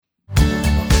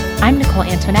I'm Nicole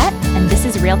Antoinette, and this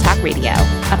is Real Talk Radio,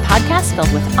 a podcast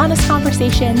filled with honest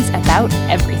conversations about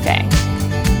everything.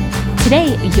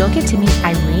 Today, you'll get to meet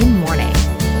Irene Morning.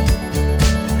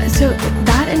 So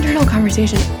that internal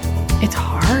conversation, it's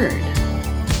hard.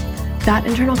 That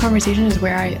internal conversation is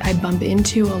where I bump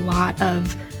into a lot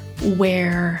of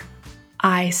where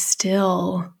I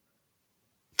still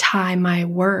tie my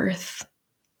worth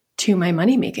to my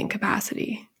money-making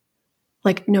capacity.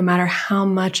 Like, no matter how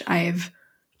much I've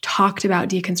talked about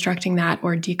deconstructing that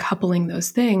or decoupling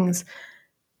those things,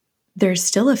 there's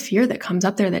still a fear that comes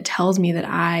up there that tells me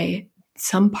that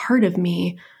some part of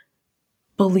me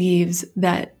believes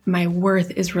that my worth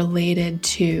is related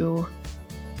to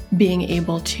being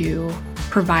able to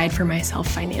provide for myself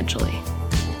financially.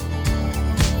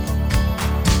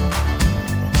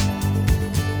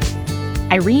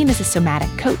 Irene is a somatic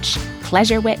coach,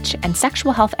 pleasure witch, and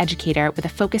sexual health educator with a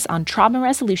focus on trauma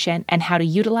resolution and how to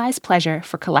utilize pleasure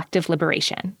for collective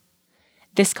liberation.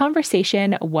 This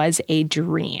conversation was a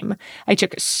dream. I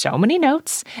took so many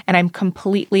notes, and I'm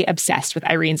completely obsessed with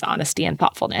Irene's honesty and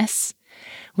thoughtfulness.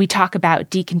 We talk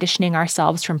about deconditioning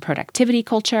ourselves from productivity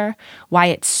culture, why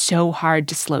it's so hard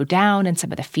to slow down and some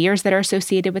of the fears that are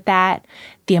associated with that,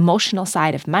 the emotional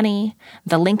side of money,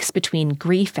 the links between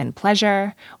grief and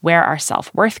pleasure, where our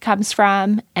self-worth comes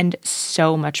from, and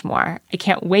so much more. I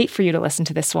can't wait for you to listen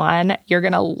to this one. You're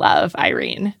going to love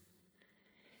Irene.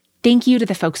 Thank you to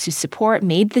the folks whose support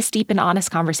made this deep and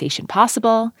honest conversation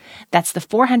possible. That's the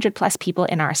 400 plus people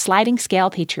in our sliding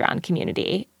scale Patreon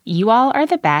community. You all are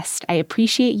the best. I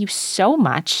appreciate you so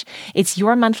much. It's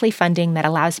your monthly funding that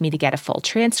allows me to get a full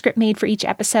transcript made for each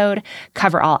episode,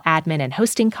 cover all admin and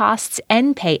hosting costs,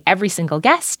 and pay every single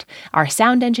guest, our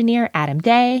sound engineer, Adam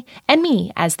Day, and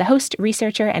me as the host,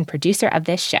 researcher, and producer of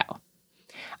this show.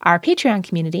 Our Patreon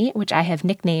community, which I have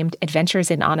nicknamed Adventures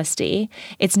in Honesty,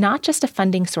 it's not just a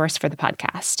funding source for the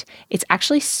podcast. It's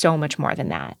actually so much more than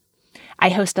that. I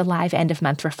host a live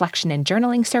end-of-month reflection and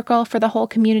journaling circle for the whole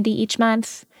community each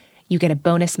month. You get a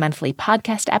bonus monthly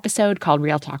podcast episode called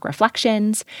Real Talk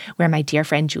Reflections, where my dear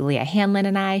friend Julia Hanlon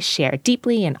and I share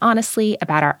deeply and honestly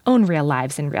about our own real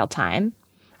lives in real time.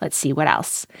 Let's see, what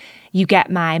else? You get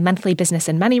my monthly business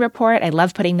and money report. I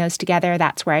love putting those together.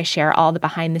 That's where I share all the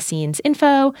behind the scenes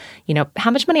info, how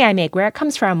much money I make, where it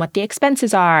comes from, what the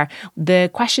expenses are,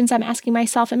 the questions I'm asking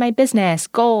myself in my business,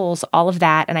 goals, all of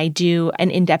that. And I do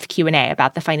an in-depth Q&A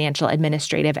about the financial,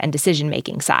 administrative, and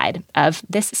decision-making side of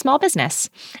this small business,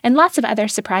 and lots of other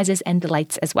surprises and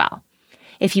delights as well.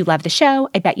 If you love the show,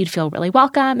 I bet you'd feel really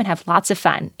welcome and have lots of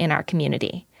fun in our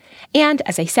community. And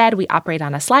as I said, we operate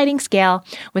on a sliding scale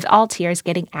with all tiers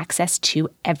getting access to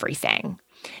everything.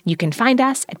 You can find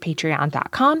us at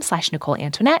patreon.com/Nicole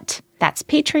Antoinette. That's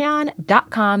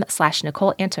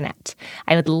patreon.com/Nicole Antoinette.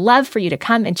 I would love for you to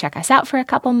come and check us out for a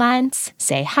couple months,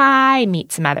 say hi,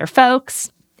 meet some other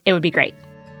folks. It would be great.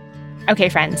 Okay,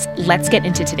 friends, let's get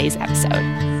into today's episode.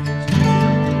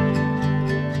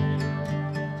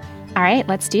 All right,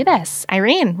 let's do this.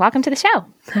 Irene, welcome to the show.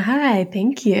 Hi,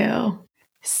 thank you.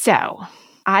 So,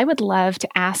 I would love to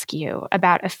ask you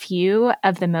about a few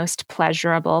of the most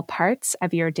pleasurable parts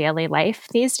of your daily life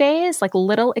these days, like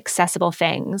little accessible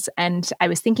things. And I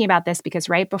was thinking about this because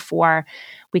right before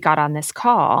we got on this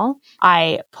call,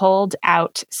 I pulled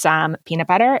out some peanut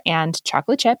butter and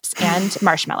chocolate chips and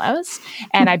marshmallows.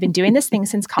 And I've been doing this thing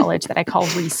since college that I call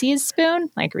Reese's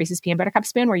spoon, like Reese's peanut butter cup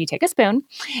spoon, where you take a spoon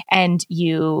and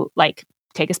you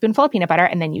take a spoonful of peanut butter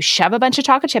and then you shove a bunch of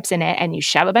chocolate chips in it and you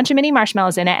shove a bunch of mini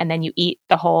marshmallows in it and then you eat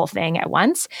the whole thing at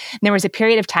once. And there was a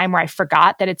period of time where I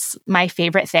forgot that it's my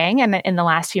favorite thing. And in the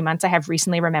last few months, I have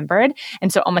recently remembered.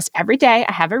 And so almost every day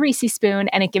I have a Reese's spoon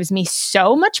and it gives me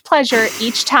so much pleasure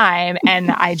each time.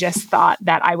 And I just thought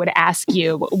that I would ask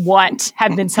you, what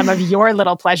have been some of your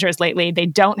little pleasures lately? They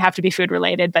don't have to be food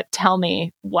related, but tell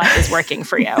me what is working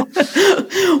for you.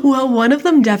 Well, one of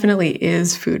them definitely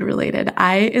is food related.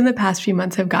 In the past few months,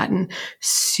 have gotten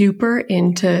super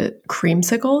into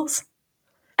creamsicles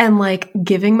and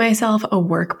giving myself a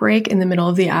work break in the middle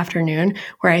of the afternoon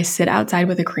where I sit outside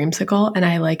with a creamsicle and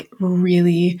I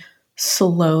really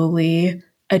slowly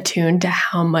attune to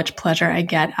how much pleasure I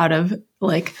get out of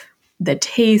the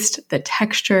taste, the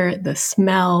texture, the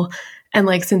smell. And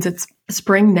since it's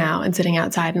spring now and sitting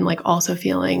outside and also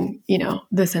feeling,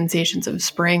 the sensations of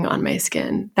spring on my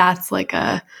skin, that's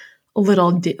a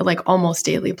little almost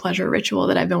daily pleasure ritual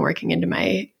that I've been working into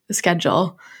my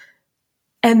schedule.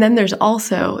 And then there's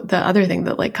also the other thing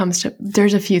that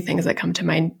there's a few things that come to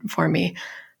mind for me.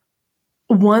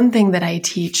 One thing that I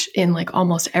teach in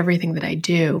almost everything that I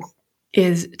do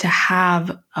is to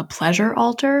have a pleasure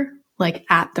altar. like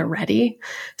at the ready.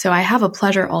 So I have a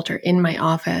pleasure altar in my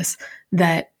office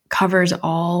that covers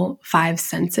all 5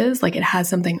 senses. Like it has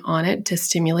something on it to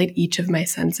stimulate each of my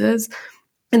senses.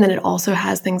 And then it also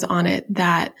has things on it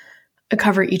that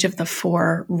cover each of the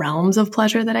 4 realms of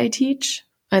pleasure that I teach.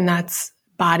 And that's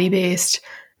body-based,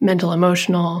 mental,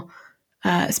 emotional,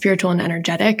 spiritual and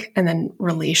energetic, and then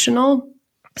relational.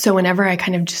 So whenever I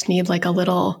kind of just need like a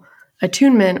little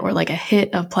attunement or like a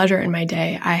hit of pleasure in my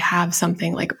day, I have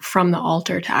something like from the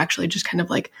altar to actually just kind of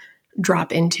like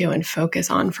drop into and focus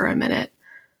on for a minute.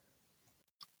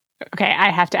 Okay, I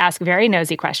have to ask very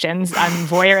nosy questions. I'm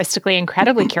voyeuristically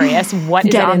incredibly curious. What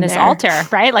is on this altar,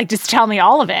 right? Like, just tell me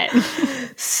all of it.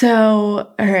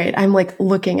 So, all right, I'm like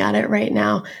looking at it right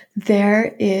now.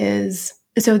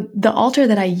 So the altar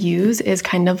that I use is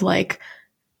kind of like,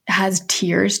 has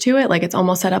tiers to it. Like it's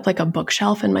almost set up like a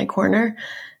bookshelf in my corner.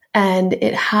 And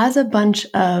it has a bunch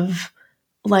of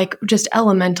like just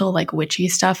elemental, like witchy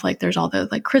stuff. Like there's all the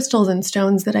like crystals and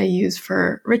stones that I use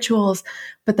for rituals.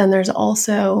 But then there's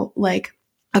also like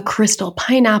a crystal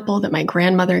pineapple that my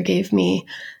grandmother gave me.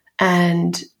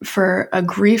 And for a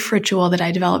grief ritual that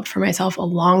I developed for myself a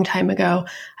long time ago,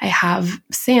 I have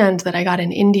sand that I got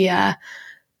in India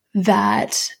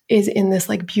that is in this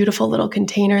like beautiful little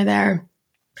container there.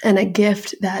 And a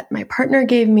gift that my partner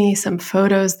gave me, some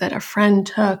photos that a friend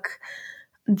took.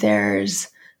 There's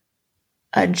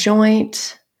a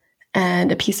joint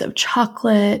and a piece of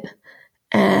chocolate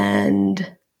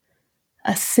and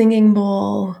a singing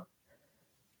bowl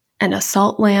and a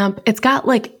salt lamp. It's got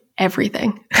like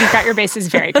everything. You've got your bases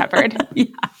very covered. Yeah.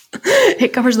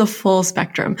 It covers the full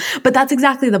spectrum. But that's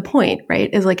exactly the point,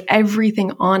 right? Is like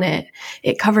everything on it.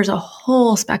 It covers a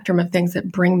whole spectrum of things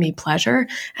that bring me pleasure.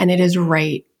 And it is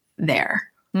right there.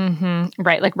 Mm-hmm.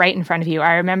 Right. Like right in front of you.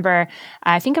 I remember,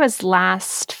 I think it was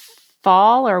last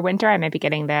fall or winter. I might be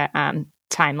getting the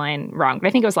timeline wrong, but I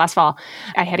think it was last fall.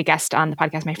 I had a guest on the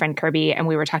podcast, my friend Kirby, and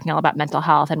we were talking all about mental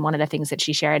health. And one of the things that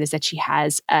she shared is that she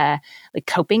has a like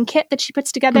coping kit that she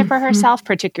puts together for herself,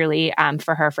 particularly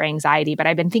for anxiety. But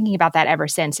I've been thinking about that ever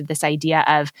since, of this idea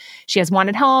of she has one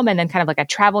at home and then kind of like a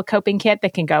travel coping kit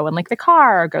that can go in like the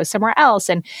car or go somewhere else.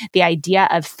 And the idea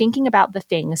of thinking about the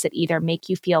things that either make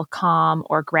you feel calm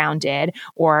or grounded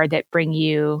or that bring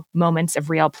you moments of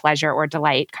real pleasure or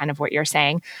delight, kind of what you're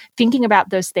saying, thinking about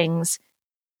those things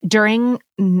during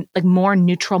like more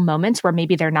neutral moments where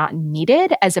maybe they're not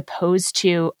needed, as opposed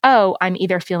to, oh, I'm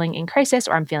either feeling in crisis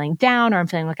or I'm feeling down or I'm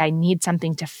feeling like I need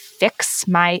something to fix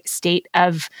my state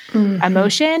of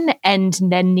emotion, and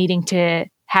then needing to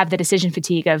have the decision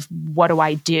fatigue of what do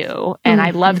I do? And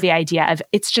I love the idea of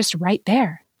it's just right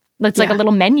there. It's like a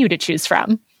little menu to choose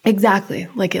from. Exactly.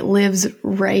 Like it lives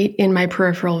right in my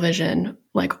peripheral vision,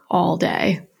 like all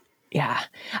day. Yeah.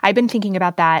 I've been thinking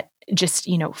about that just,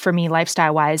 for me,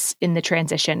 lifestyle wise, in the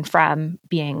transition from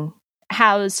being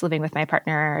housed, living with my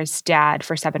partner's dad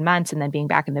for 7 months, and then being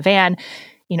back in the van.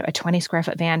 A 20 square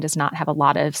foot van does not have a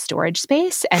lot of storage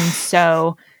space. And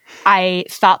so I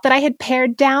thought that I had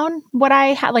pared down what I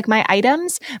had, like my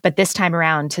items, but this time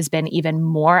around has been even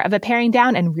more of a paring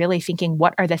down and really thinking,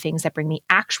 what are the things that bring me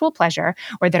actual pleasure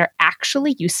or that are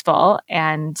actually useful,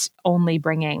 and only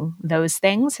bringing those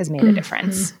things has made a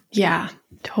difference. Yeah,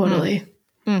 totally.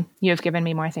 You have given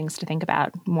me more things to think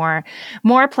about, more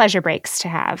pleasure breaks to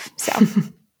have. So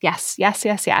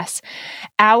yes.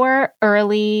 Our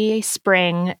early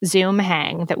spring Zoom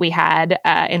hang that we had,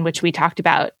 in which we talked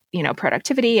about,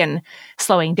 productivity and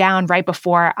slowing down right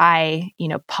before I,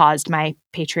 paused my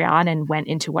Patreon and went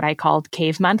into what I called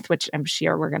Cave Month, which I'm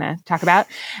sure we're going to talk about.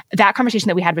 That conversation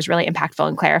that we had was really impactful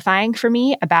and clarifying for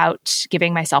me about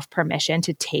giving myself permission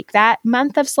to take that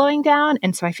month of slowing down.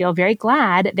 And so I feel very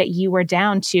glad that you were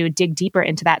down to dig deeper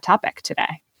into that topic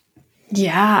today.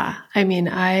 Yeah. I mean,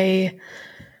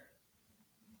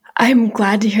 I'm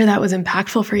glad to hear that was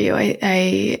impactful for you.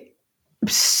 I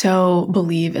so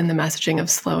believe in the messaging of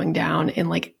slowing down in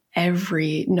like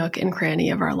every nook and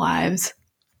cranny of our lives.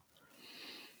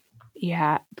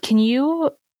 Yeah. Can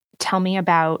you tell me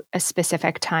about a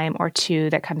specific time or two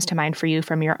that comes to mind for you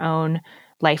from your own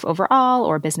life overall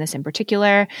or business in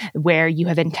particular, where you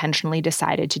have intentionally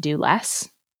decided to do less?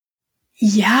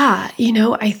 Yeah.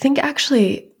 I think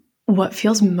actually what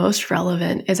feels most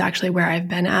relevant is actually where I've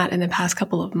been at in the past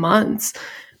couple of months,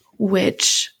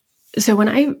 so when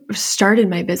I started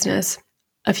my business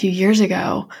a few years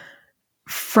ago,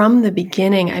 from the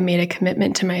beginning, I made a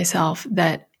commitment to myself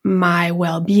that my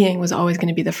well-being was always going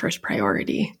to be the first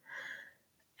priority.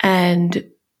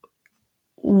 And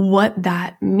what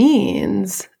that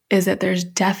means is that there's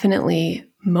definitely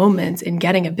moments in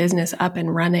getting a business up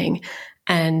and running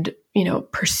and,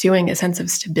 pursuing a sense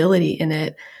of stability in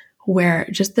it where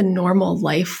just the normal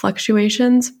life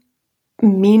fluctuations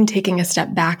mean taking a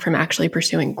step back from actually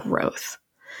pursuing growth.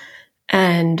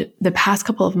 And the past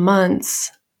couple of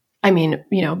months, I mean,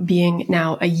 being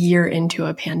now a year into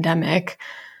a pandemic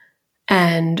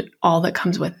and all that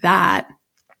comes with that,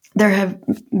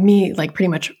 like pretty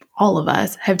much all of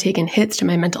us have taken hits to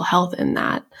my mental health in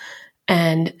that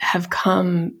and have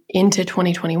come into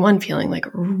 2021 feeling like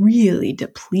really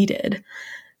depleted.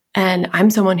 And I'm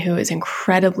someone who is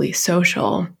incredibly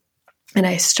social. And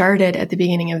I started at the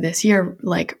beginning of this year,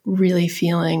 like really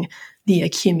feeling the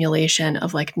accumulation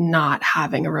of like not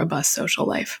having a robust social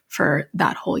life for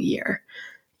that whole year,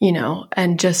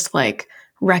 and just like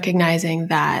recognizing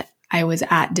that I was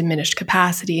at diminished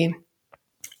capacity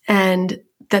and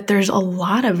that there's a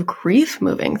lot of grief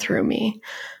moving through me.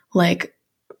 Like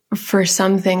for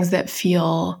some things that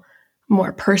feel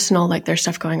more personal, like there's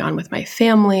stuff going on with my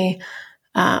family,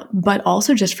 but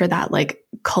also just for that like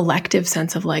collective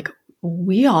sense of like,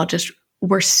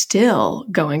 we're still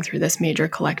going through this major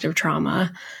collective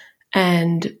trauma,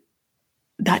 and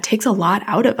that takes a lot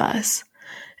out of us.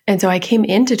 And so I came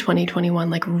into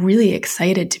 2021 like really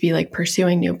excited to be like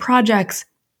pursuing new projects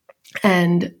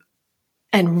and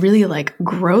really like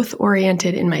growth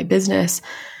oriented in my business.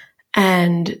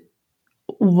 And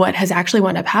what has actually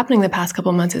wound up happening the past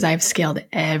couple of months is I've scaled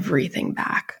everything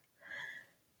back.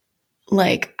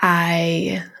 Like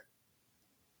I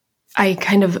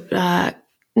kind of,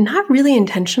 not really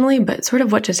intentionally, but sort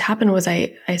of what just happened was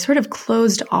I sort of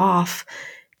closed off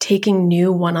taking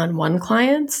new one-on-one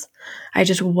clients. I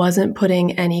just wasn't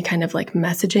putting any kind of like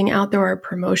messaging out there or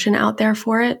promotion out there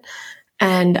for it.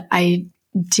 And I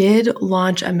did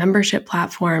launch a membership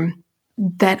platform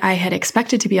that I had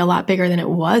expected to be a lot bigger than it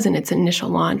was in its initial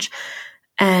launch.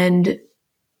 And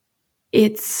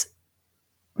it's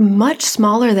much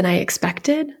smaller than I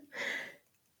expected,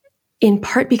 in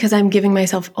part because I'm giving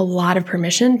myself a lot of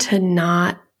permission to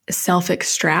not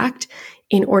self-extract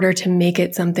in order to make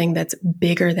it something that's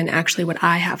bigger than actually what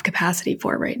I have capacity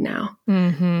for right now.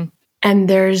 Mm-hmm. And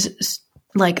there's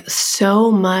like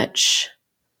so much.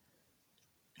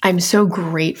 I'm so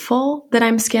grateful that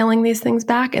I'm scaling these things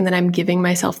back and that I'm giving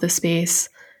myself the space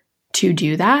to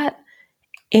do that.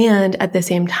 And at the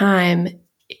same time,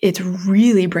 it's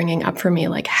really bringing up for me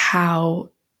like how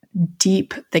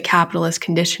deep the capitalist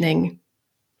conditioning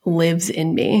lives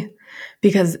in me,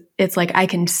 because it's like I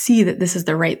can see that this is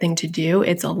the right thing to do.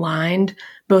 It's aligned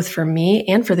both for me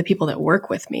and for the people that work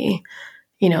with me.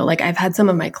 Like I've had some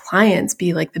of my clients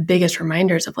be like the biggest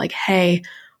reminders of like, hey,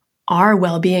 our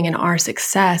well-being and our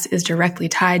success is directly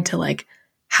tied to like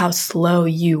how slow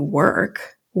you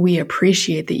work. We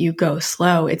appreciate that you go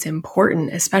slow. It's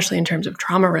important, especially in terms of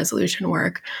trauma resolution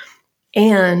work.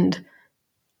 And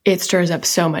it stirs up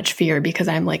so much fear because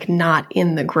I'm like not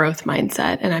in the growth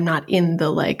mindset and I'm not in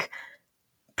the like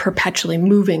perpetually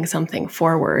moving something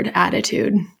forward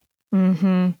attitude.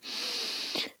 Mm-hmm.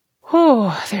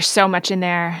 Oh, there's so much in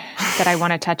there that I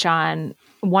want to touch on.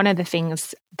 One of the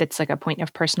things that's like a point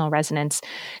of personal resonance.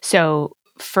 So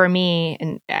for me,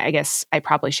 and I guess I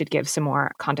probably should give some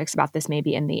more context about this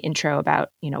maybe in the intro about,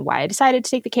 why I decided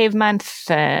to take the cave month,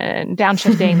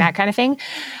 downshifting, that kind of thing.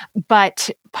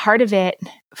 But part of it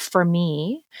for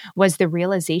me was the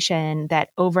realization that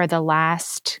over the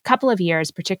last couple of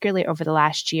years, particularly over the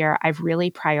last year, I've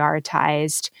really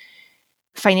prioritized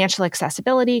financial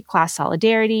accessibility, class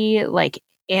solidarity, like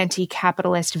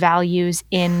anti-capitalist values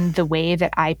in the way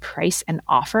that I price and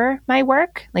offer my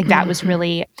work. Like that was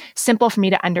really simple for me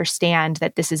to understand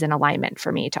that this is an alignment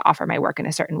for me to offer my work in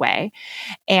a certain way.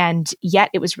 And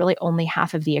yet it was really only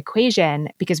half of the equation,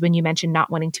 because when you mentioned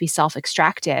not wanting to be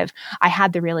self-extractive, I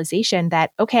had the realization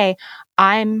that, okay,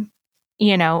 I'm,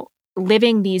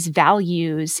 living these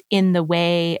values in the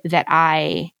way that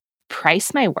I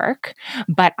price my work,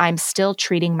 but I'm still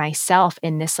treating myself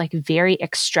in this like very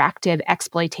extractive,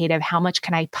 exploitative, how much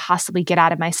can I possibly get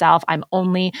out of myself? I'm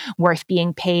only worth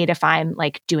being paid if I'm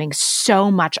like doing so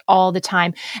much all the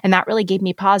time. And that really gave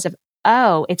me pause of,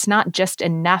 oh, it's not just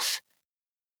enough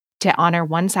to honor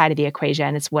one side of the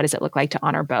equation. It's what does it look like to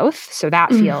honor both? So that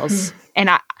feels, and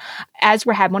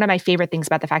one of my favorite things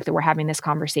about the fact that we're having this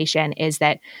conversation is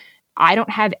that I don't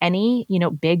have any,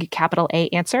 big capital A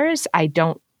answers. I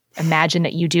don't imagine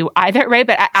that you do either, right?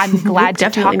 But I'm glad to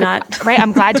talk about, right?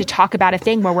 I'm glad to talk about a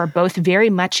thing where we're both very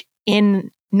much in,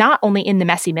 not only in the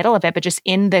messy middle of it, but just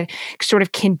in the sort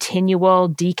of continual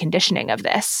deconditioning of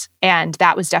this. And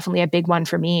that was definitely a big one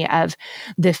for me, of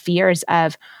the fears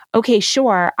of, okay,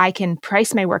 sure, I can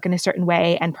price my work in a certain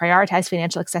way and prioritize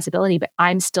financial accessibility, but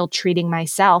I'm still treating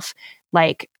myself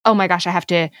like, oh my gosh, I have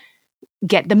to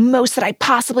get the most that I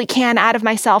possibly can out of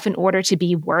myself in order to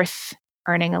be worth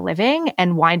earning a living,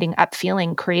 and winding up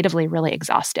feeling creatively really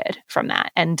exhausted from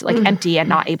that and like empty and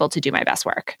not able to do my best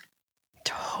work.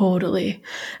 Totally.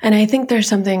 And I think there's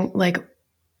something like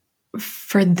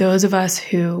for those of us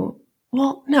who,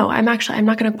 well, no, I'm not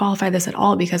going to qualify this at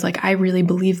all, because like I really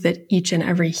believe that each and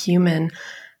every human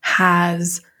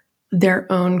has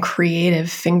their own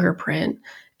creative fingerprint,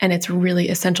 and it's really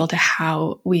essential to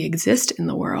how we exist in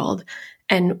the world.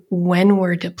 And when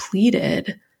we're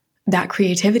depleted, that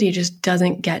creativity just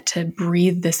doesn't get to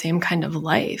breathe the same kind of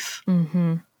life.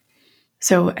 Mm-hmm.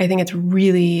 So I think it's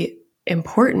really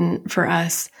important for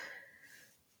us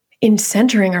in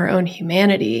centering our own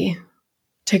humanity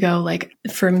to go like,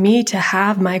 for me to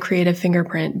have my creative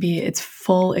fingerprint be its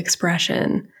full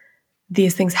expression,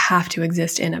 these things have to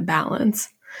exist in a balance.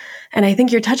 And I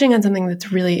think you're touching on something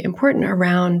that's really important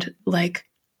around like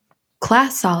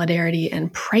class solidarity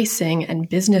and pricing and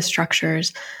business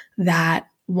structures that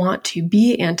want to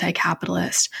be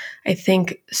anti-capitalist. I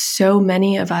think so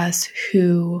many of us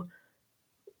who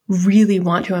really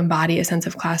want to embody a sense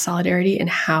of class solidarity in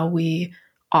how we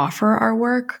offer our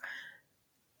work.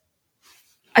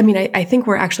 I mean, I think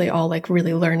we're actually all like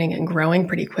really learning and growing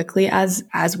pretty quickly as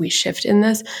we shift in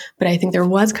this. But I think there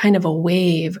was kind of a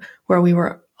wave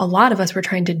where a lot of us were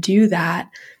trying to do that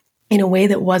in a way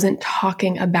that wasn't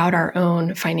talking about our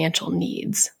own financial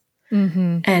needs.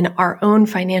 Mm-hmm. And our own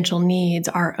financial needs,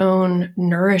 our own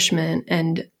nourishment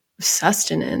and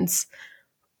sustenance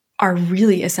are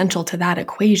really essential to that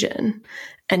equation.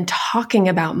 And talking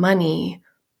about money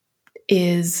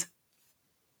is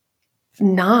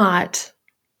not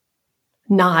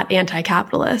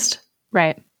anti-capitalist.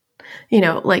 Right. You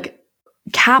know, like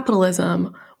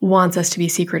capitalism wants us to be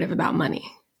secretive about money.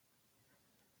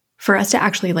 For us to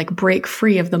actually like break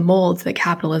free of the molds that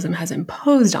capitalism has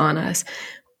imposed on us,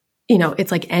 you know,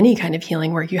 it's like any kind of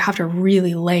healing work. You have to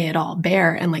really lay it all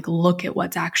bare and like look at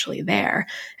what's actually there.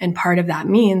 And part of that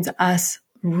means us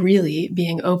really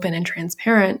being open and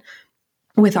transparent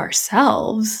with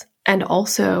ourselves, and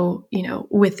also, you know,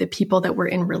 with the people that we're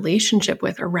in relationship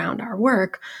with around our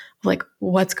work, like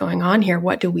what's going on here?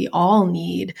 What do we all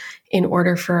need in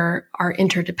order for our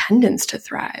interdependence to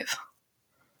thrive?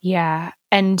 Yeah.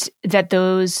 And that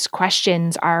those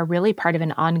questions are really part of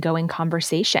an ongoing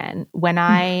conversation. When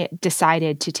I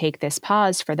decided to take this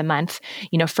pause for the month,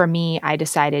 you know, for me, I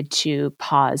decided to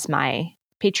pause my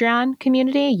Patreon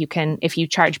community. You can, if you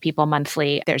charge people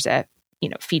monthly, there's a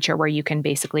feature where you can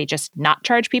basically just not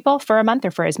charge people for a month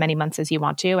or for as many months as you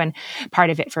want to. And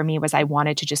part of it for me was I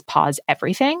wanted to just pause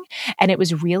everything. And it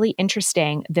was really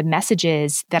interesting, the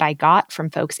messages that I got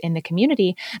from folks in the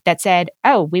community that said,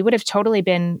 oh, we would have totally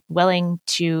been willing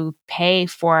to pay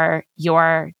for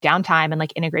your downtime and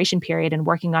like integration period and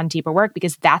working on deeper work,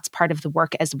 because that's part of the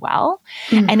work as well.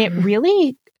 Mm-hmm. And it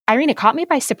really, Irene, it caught me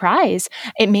by surprise.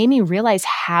 It made me realize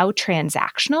how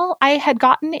transactional I had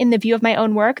gotten in the view of my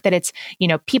own work, that it's, you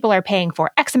know, people are paying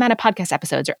for X amount of podcast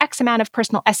episodes or X amount of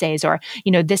personal essays or,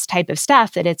 you know, this type of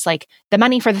stuff, that it's like the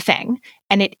money for the thing.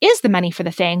 And it is the money for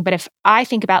the thing. But if I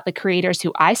think about the creators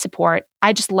who I support,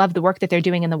 I just love the work that they're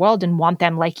doing in the world and want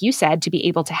them, like you said, to be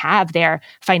able to have their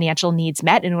financial needs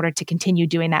met in order to continue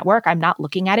doing that work. I'm not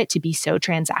looking at it to be so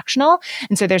transactional.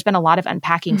 And so there's been a lot of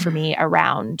unpacking for me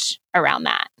around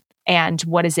that. And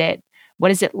what does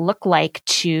it look like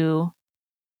to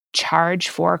charge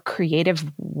for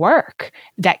creative work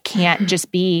that can't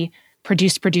just be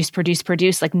produce,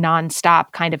 like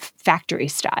nonstop kind of factory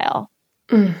style?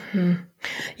 Mm-hmm.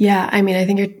 Yeah. I mean, I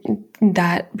think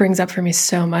that brings up for me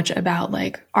so much about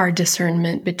like our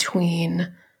discernment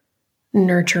between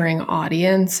nurturing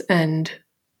audience and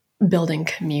building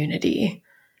community.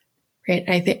 Right.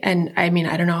 I mean,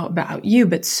 I don't know about you,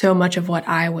 but so much of what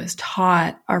I was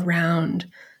taught around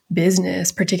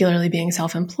business, particularly being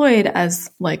self-employed as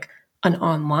like an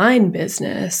online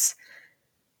business.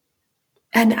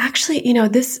 And actually, you know,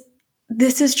 this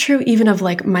is true even of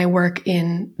like my work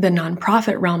in the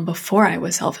nonprofit realm before I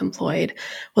was self-employed,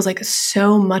 was like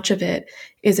so much of it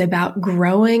is about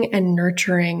growing and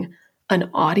nurturing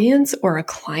an audience or a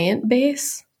client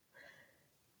base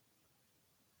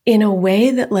in a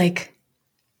way that like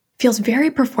feels very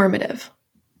performative.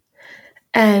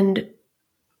 And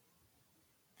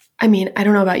I mean, I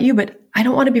don't know about you, but I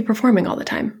don't want to be performing all the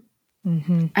time.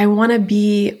 Mm-hmm. I want to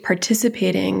be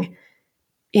participating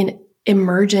in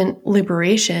emergent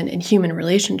liberation in human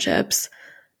relationships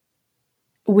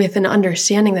with an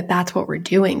understanding that that's what we're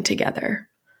doing together.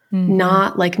 Mm-hmm.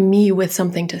 Not like me with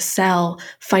something to sell,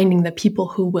 finding the people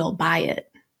who will buy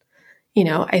it. You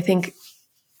know, I think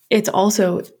it's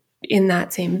also in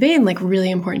that same vein, like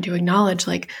really important to acknowledge,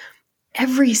 like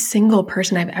every single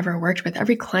person I've ever worked with,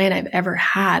 every client I've ever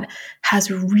had has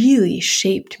really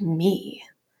shaped me.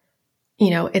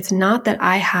 It's not that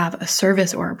I have a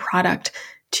service or a product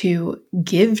to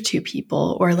give to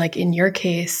people, or like in your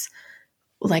case,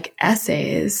 like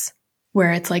essays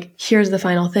where it's like, here's the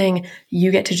final thing,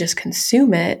 you get to just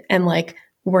consume it. And like,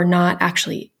 we're not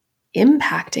actually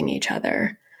impacting each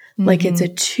other. Mm-hmm. Like it's a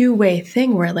two-way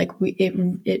thing where like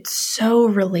it's so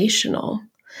relational.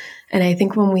 And I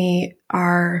think when we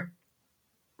are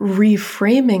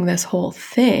reframing this whole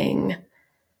thing,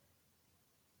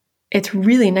 it's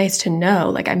really nice to know,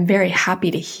 like, I'm very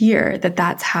happy to hear that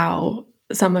that's how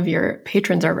some of your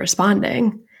patrons are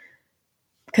responding.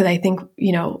 Because I think,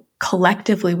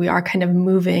 collectively we are kind of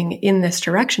moving in this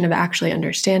direction of actually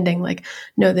understanding like,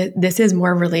 no, that this is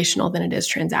more relational than it is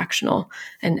transactional.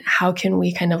 And how can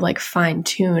we kind of like fine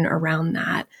tune around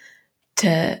that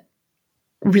to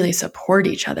really support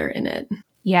each other in it?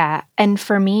 Yeah. And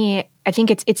for me, I think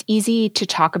it's easy to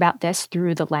talk about this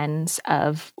through the lens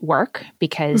of work,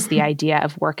 because the idea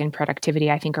of work and productivity,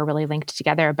 I think, are really linked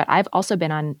together. But I've also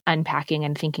been unpacking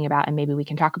and thinking about, and maybe we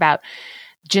can talk about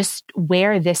just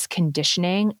where this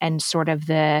conditioning and sort of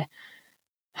the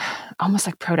almost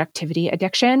like productivity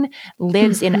addiction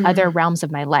lives in other realms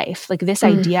of my life. Like this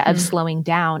idea of slowing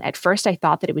down. At first, I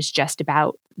thought that it was just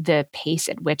about the pace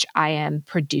at which I am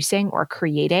producing or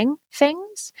creating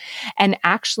things. And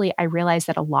actually, I realized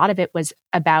that a lot of it was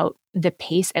about the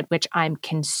pace at which I'm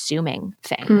consuming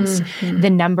things. The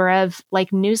number of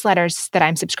like newsletters that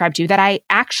I'm subscribed to that I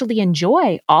actually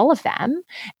enjoy, all of them.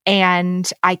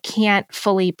 And I can't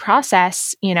fully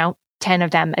process, 10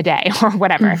 of them a day or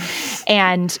whatever.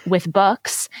 And with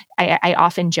books, I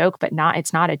often joke, but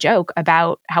it's not a joke,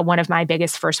 about how one of my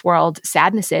biggest first world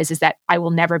sadnesses is that I will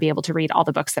never be able to read all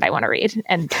the books that I want to read.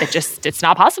 And it's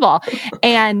not possible.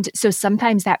 And so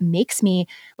sometimes that makes me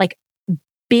like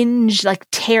binge, like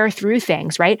tear through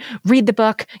things, right? Read the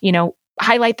book,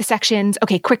 highlight the sections.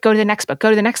 Okay, quick, go to the next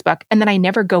book. And then I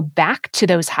never go back to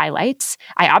those highlights.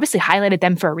 I obviously highlighted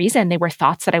them for a reason. They were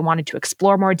thoughts that I wanted to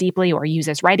explore more deeply or use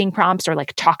as writing prompts or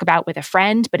like talk about with a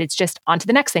friend, but it's just on to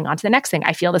the next thing.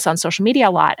 I feel this on social media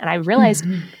a lot. And I realized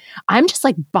I'm just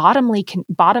like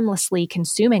bottomlessly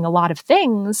consuming a lot of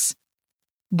things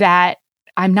that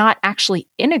I'm not actually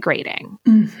integrating.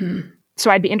 So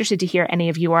I'd be interested to hear any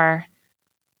of your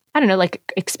like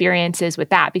experiences with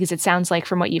that, because it sounds like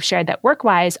from what you've shared that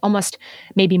work-wise, almost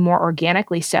maybe more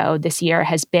organically so, this year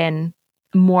has been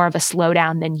more of a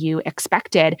slowdown than you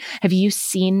expected. Have you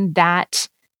seen that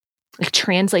like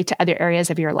translate to other areas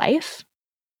of your life?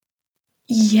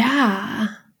 Yeah.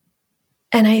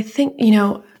 And I think,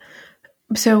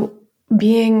 so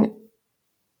being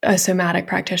a somatic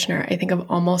practitioner, I think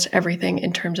of almost everything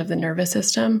in terms of the nervous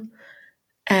system.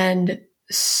 And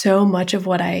so much of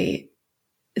what I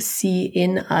see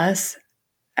in us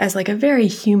as like a very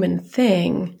human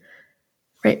thing,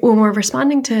 right? When we're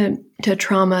responding to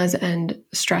traumas and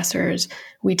stressors,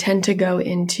 we tend to go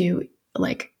into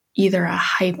like either a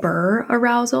hyper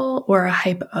arousal or a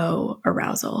hypo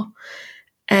arousal.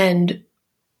 And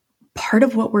part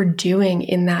of what we're doing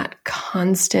in that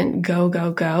constant go,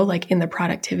 like in the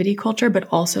productivity culture, but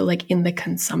also like in the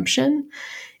consumption,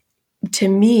 to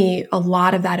me, a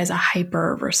lot of that is a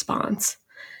hyper response.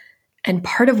 And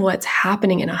part of what's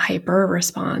happening in a hyper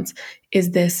response is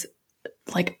this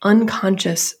like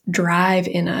unconscious drive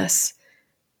in us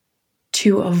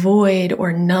to avoid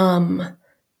or numb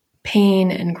pain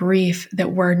and grief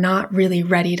that we're not really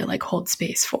ready to like hold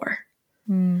space for.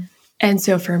 And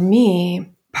so for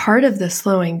me, part of the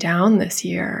slowing down this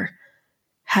year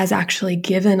has actually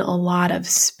given a lot of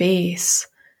space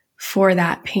for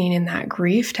that pain and that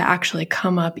grief to actually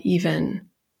come up even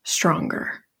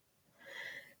stronger.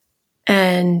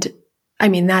 And I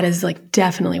mean, that is like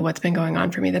definitely what's been going on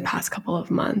for me the past couple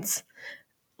of months.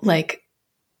 Like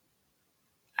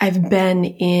I've been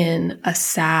in a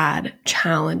sad,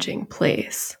 challenging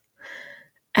place.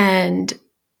 And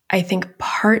I think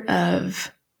part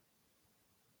of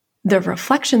the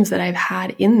reflections that I've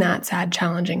had in that sad,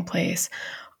 challenging place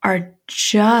are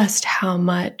just how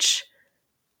much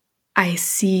I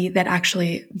see that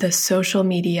actually the social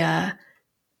media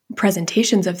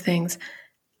presentations of things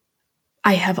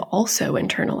I have also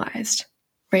internalized,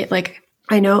 right? Like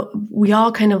I know we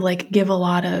all kind of like we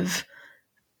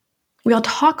all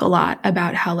talk a lot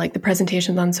about how like the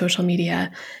presentations on social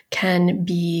media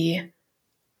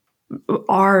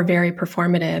are very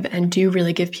performative and do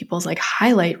really give people's like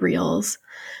highlight reels,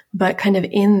 but kind of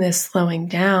in this slowing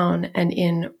down and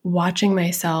in watching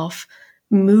myself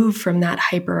move from that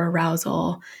hyper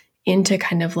arousal into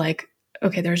kind of like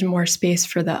okay, there's more space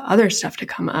for the other stuff to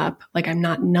come up. Like I'm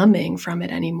not numbing from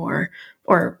it anymore,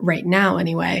 or right now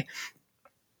anyway,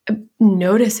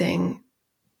 noticing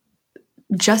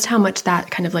just how much that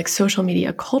kind of like social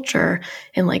media culture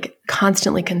and like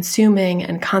constantly consuming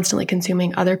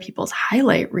other people's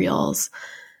highlight reels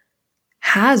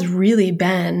has really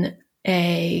been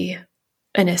an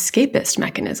escapist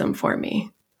mechanism for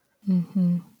me.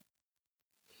 Mm-hmm.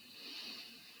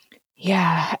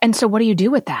 Yeah. And so what do you do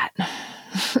with that?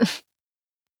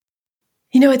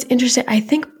 It's interesting. I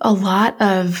think a lot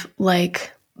of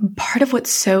like part of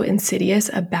what's so insidious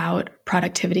about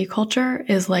productivity culture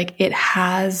is like it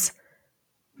has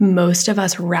most of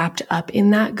us wrapped up in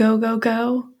that go, go,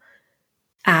 go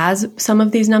as some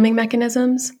of these numbing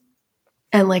mechanisms.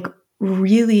 And like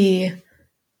really,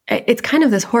 it's kind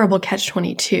of this horrible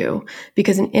catch-22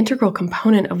 because an integral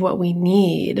component of what we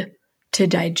need to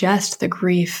digest the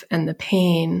grief and the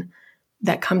pain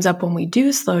that comes up when we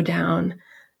do slow down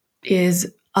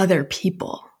is other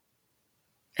people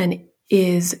and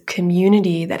is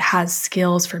community that has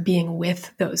skills for being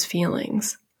with those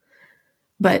feelings.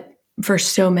 But for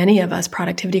so many of us,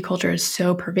 productivity culture is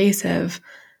so pervasive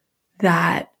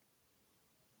that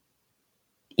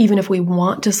even if we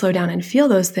want to slow down and feel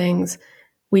those things,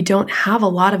 we don't have a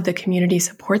lot of the community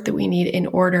support that we need in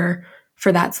order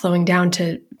for that slowing down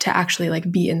to actually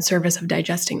like be in service of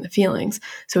digesting the feelings.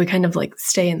 So we kind of like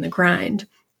stay in the grind.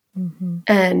 Mm-hmm.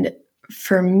 And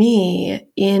for me,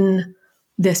 in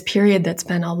this period that's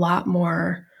been a lot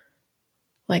more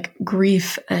like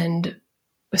grief and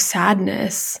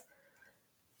sadness,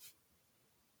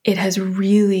 it has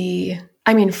really,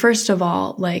 I mean, first of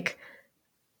all, like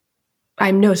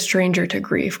I'm no stranger to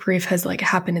grief. Grief has like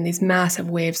happened in these massive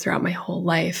waves throughout my whole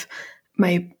life.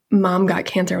 My mom got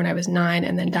cancer when I was 9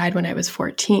 and then died when I was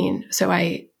 14. So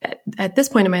at this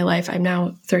point in my life, I'm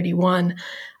now 31.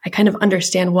 I kind of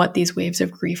understand what these waves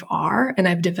of grief are. And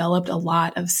I've developed a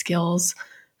lot of skills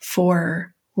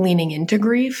for leaning into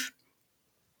grief.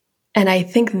 And I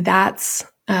think that's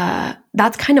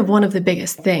kind of one of the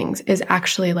biggest things is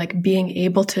actually like being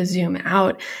able to zoom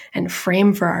out and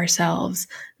frame for ourselves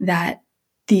that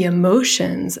the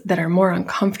emotions that are more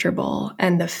uncomfortable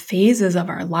and the phases of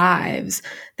our lives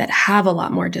that have a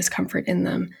lot more discomfort in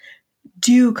them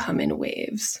do come in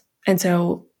waves. And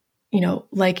so,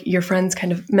 like your friend's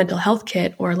kind of mental health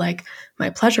kit or like my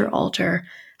pleasure altar,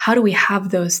 how do we have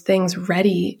those things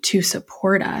ready to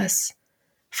support us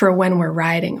for when we're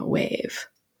riding a wave?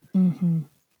 Mm-hmm.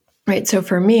 Right. So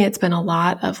for me, it's been a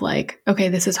lot of like, okay,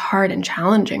 this is hard and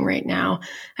challenging right now.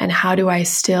 And how do I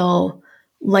still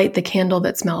light the candle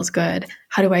that smells good?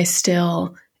 How do I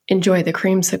still enjoy the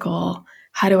creamsicle?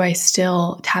 How do I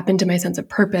still tap into my sense of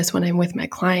purpose when I'm with my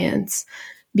clients?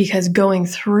 Because going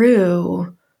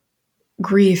through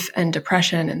grief and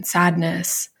depression and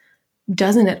sadness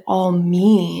doesn't at all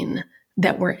mean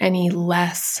that we're any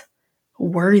less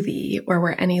worthy or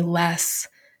we're any less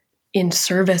in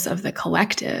service of the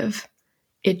collective.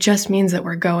 It just means that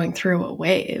we're going through a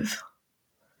wave.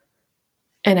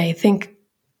 And I think,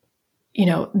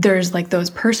 there's like those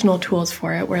personal tools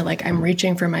for it where like I'm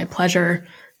reaching for my pleasure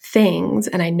things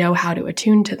and I know how to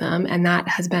attune to them. And that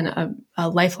has been a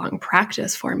lifelong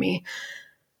practice for me.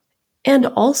 And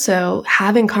also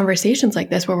having conversations like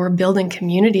this where we're building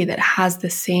community that has the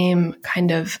same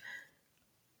kind of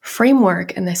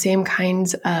framework and the same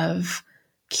kinds of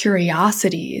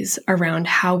curiosities around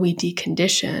how we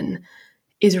decondition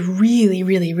is really,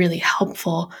 really, really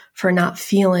helpful for not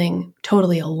feeling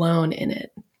totally alone in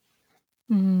it.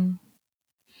 Mm-hmm.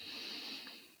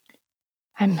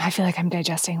 I feel like I'm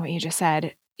digesting what you just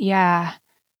said. Yeah.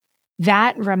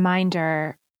 That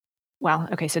reminder, well,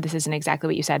 okay, so this isn't exactly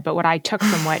what you said, but what I took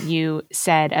from what you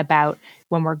said about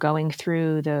when we're going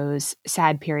through those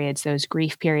sad periods, those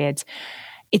grief periods,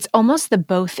 it's almost the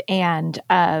both and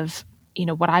of,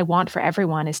 what I want for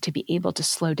everyone is to be able to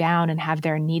slow down and have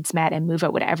their needs met and move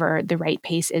at whatever the right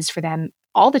pace is for them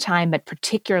all the time, but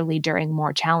particularly during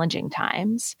more challenging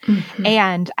times. Mm-hmm.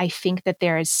 And I think that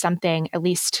there is something, at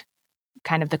least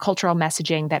kind of the cultural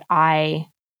messaging that I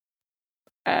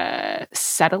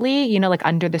subtly, like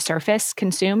under the surface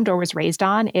consumed or was raised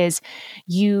on is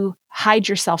you hide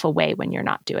yourself away when you're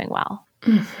not doing well.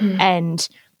 Mm-hmm. And,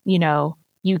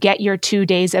 you get your 2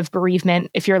 days of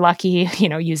bereavement, if you're lucky,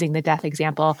 using the death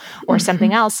example or mm-hmm.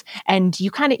 something else. And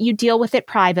you deal with it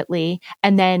privately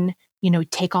and then,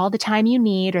 take all the time you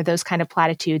need or those kind of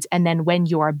platitudes. And then when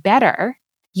you're better,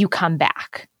 you come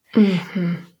back.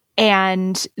 Mm-hmm.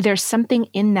 And there's something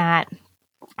in that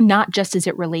not just as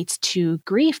it relates to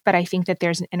grief, but I think that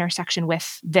there's an intersection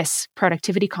with this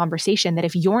productivity conversation that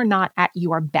if you're not at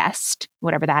your best,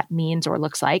 whatever that means or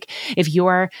looks like, if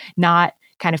you're not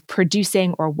kind of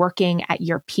producing or working at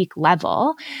your peak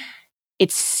level,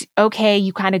 it's okay,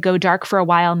 you kind of go dark for a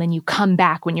while and then you come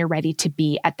back when you're ready to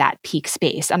be at that peak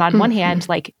space. And on one hand,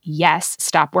 like, yes,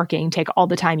 stop working, take all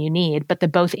the time you need. But the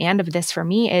both and of this for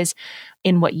me is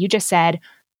in what you just said,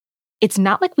 it's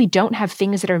not like we don't have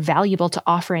things that are valuable to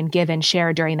offer and give and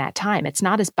share during that time. It's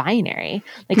not as binary.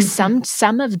 Like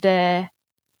some of the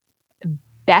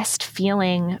best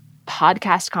feeling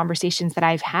podcast conversations that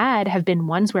I've had have been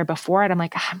ones where before it, I'm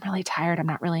like, I'm really tired. I'm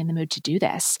not really in the mood to do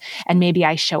this. And maybe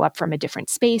I show up from a different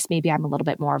space. Maybe I'm a little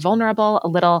bit more vulnerable, a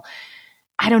little,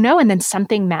 I don't know. And then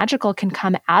something magical can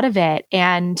come out of it.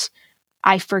 And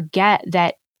I forget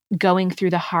that going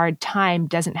through the hard time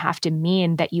doesn't have to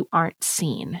mean that you aren't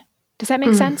seen. Does that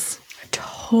make sense?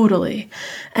 Totally.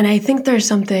 And I think there's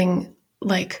something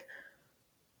that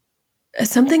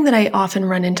I often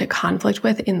run into conflict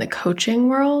with in the coaching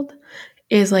world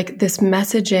is like this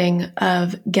messaging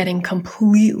of getting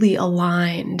completely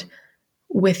aligned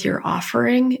with your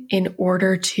offering in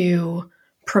order to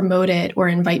promote it or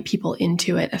invite people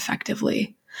into it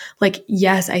effectively. Like,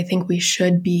 yes, I think we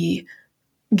should be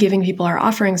giving people our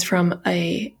offerings from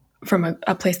a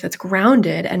place that's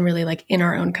grounded and really like in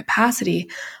our own capacity.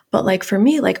 But like for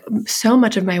me, like so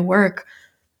much of my work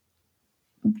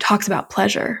talks about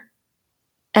pleasure.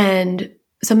 And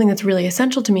something that's really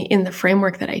essential to me in the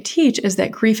framework that I teach is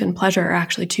that grief and pleasure are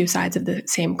actually two sides of the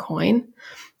same coin.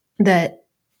 That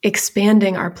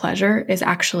expanding our pleasure is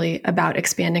actually about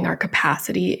expanding our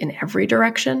capacity in every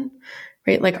direction.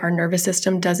 Right? Like our nervous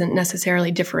system doesn't necessarily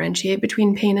differentiate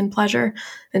between pain and pleasure.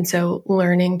 And so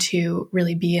learning to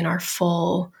really be in our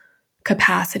full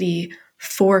capacity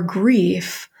for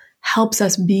grief helps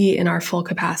us be in our full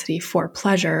capacity for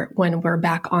pleasure when we're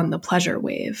back on the pleasure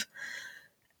wave.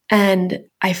 And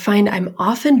I find I'm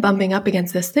often bumping up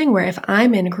against this thing where if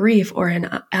I'm in grief or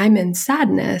I'm in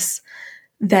sadness,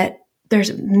 that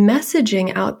there's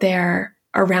messaging out there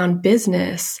around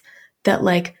business that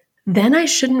like, then I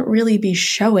shouldn't really be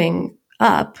showing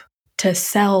up to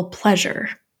sell pleasure.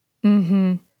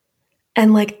 And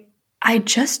like, I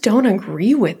just don't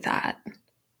agree with that.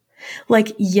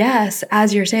 Like, yes,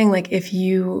 as you're saying, like if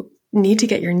you need to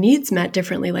get your needs met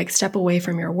differently, like step away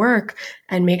from your work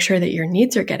and make sure that your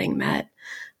needs are getting met.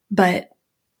 But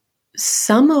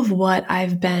some of what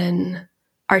I've been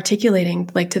articulating,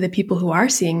 like to the people who are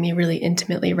seeing me really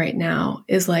intimately right now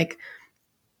is like,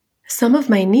 some of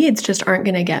my needs just aren't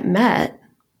going to get met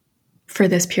for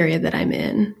this period that I'm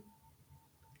in.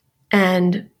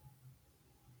 And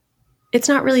it's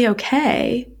not really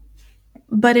okay,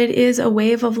 but it is a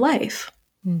wave of life,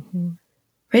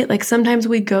 right? Like sometimes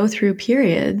we go through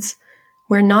periods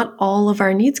where not all of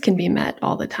our needs can be met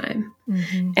all the time.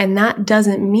 And that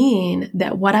doesn't mean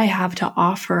that what I have to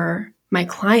offer my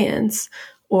clients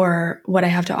or what I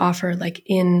have to offer like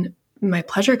in my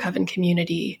Pleasure Coven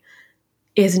community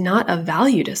is not of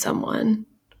value to someone.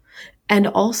 And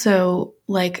also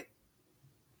like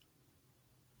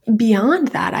beyond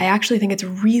that, I actually think it's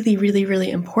really, really, really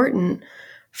important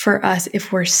for us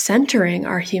if we're centering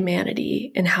our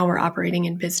humanity in how we're operating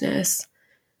in business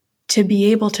to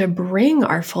be able to bring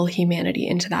our full humanity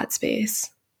into that space.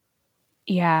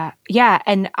 Yeah.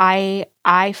 And I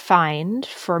find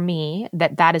for me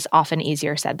that is often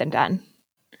easier said than done.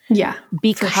 Yeah.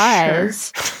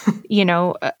 Because, you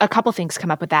know, a couple things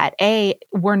come up with that. A,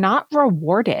 we're not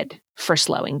rewarded for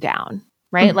slowing down,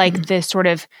 right? Like this sort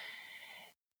of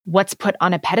what's put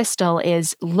on a pedestal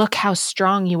is look how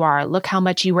strong you are. Look how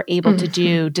much you were able to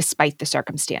do despite the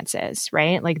circumstances,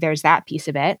 right? Like there's that piece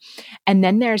of it. And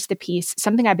then there's the piece,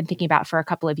 something I've been thinking about for a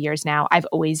couple of years now. I've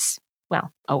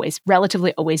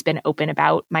relatively always been open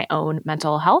about my own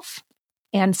mental health.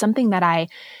 And something that I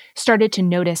started to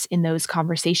notice in those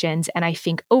conversations, and I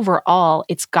think overall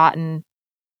it's gotten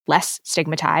less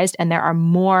stigmatized and there are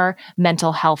more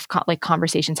mental health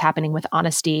conversations happening with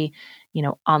honesty, you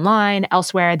know, online,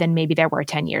 elsewhere than maybe there were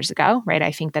 10 years ago, right?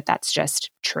 I think that that's just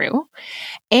true.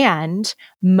 And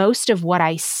most of what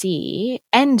I see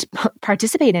and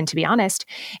participate in, to be honest,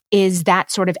 is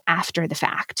that sort of after the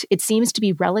fact. It seems to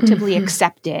be relatively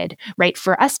accepted, right?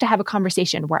 For us to have a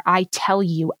conversation where I tell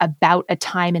you about a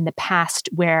time in the past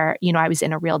where, you know, I was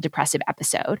in a real depressive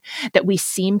episode, that we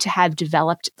seem to have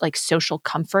developed like social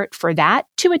comfort for that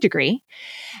to a degree.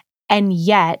 And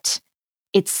yet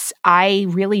I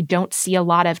really don't see a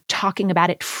lot of talking about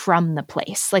it from the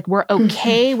place. Like we're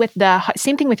okay with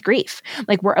same thing with grief.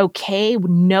 Like we're okay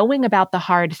knowing about the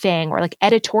hard thing or like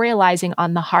editorializing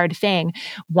on the hard thing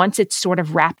once it's sort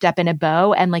of wrapped up in a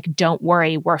bow and like, don't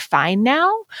worry, we're fine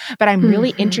now. But I'm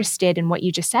really interested in what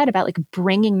you just said about like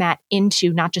bringing that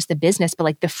into not just the business, but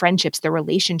like the friendships, the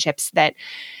relationships, that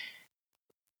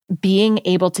being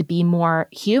able to be more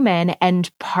human. And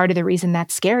part of the reason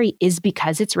that's scary is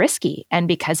because it's risky and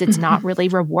because it's not really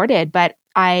rewarded. But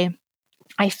I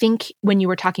think when you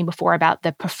were talking before about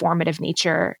the performative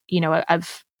nature,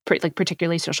 of like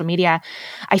particularly social media,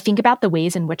 I think about the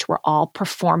ways in which we're all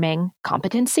performing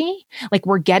competency. Like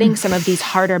we're getting some of these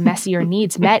harder, messier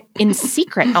needs met in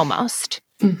secret almost.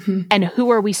 And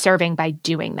who are we serving by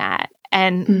doing that?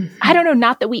 And I don't know,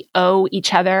 not that we owe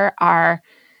each other our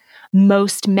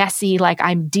most messy, like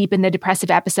I'm deep in the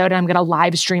depressive episode and I'm going to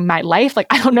live stream my life. Like,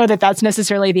 I don't know that that's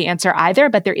necessarily the answer either,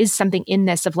 but there is something in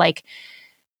this of like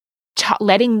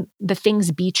letting the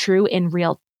things be true in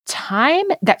real time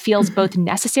that feels both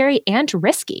necessary and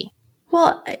risky.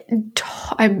 Well,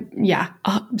 I'm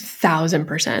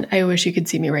 1,000%. I wish you could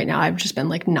see me right now. I've just been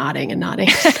like nodding and nodding.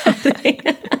 I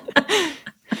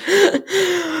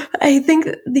think,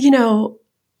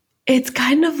 it's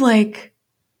kind of like,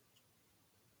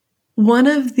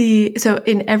 so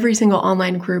in every single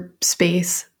online group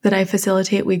space that I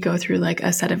facilitate, we go through like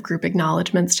a set of group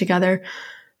acknowledgements together,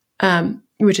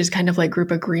 which is kind of like group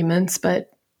agreements,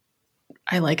 but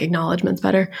I like acknowledgements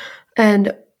better.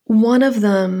 And one of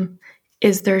them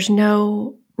is there's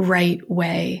no right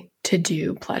way to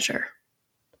do pleasure.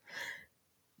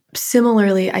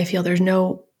 Similarly, I feel there's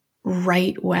no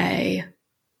right way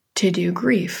to do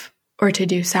grief or to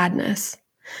do sadness.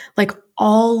 Like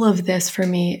all of this for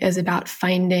me is about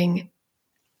finding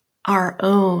our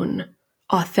own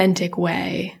authentic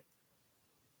way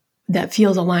that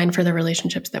feels aligned for the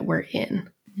relationships that we're in.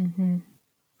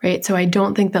 Right? So I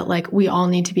don't think that like we all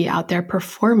need to be out there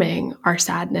performing our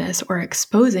sadness or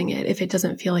exposing it if it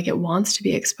doesn't feel like it wants to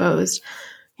be exposed.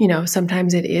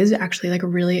 Sometimes it is actually like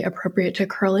really appropriate to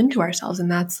curl into ourselves,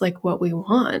 and that's like what we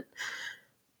want.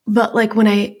 But like when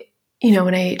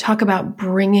I talk about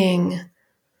bringing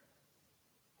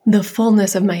the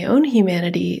fullness of my own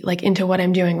humanity, like into what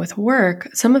I'm doing with work,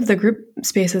 some of the group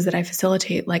spaces that I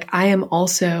facilitate, like I am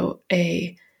also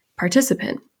a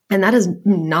participant. And that is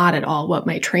not at all what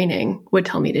my training would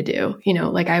tell me to do.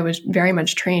 Like I was very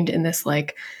much trained in this,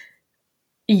 like,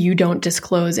 you don't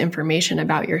disclose information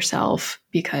about yourself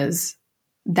because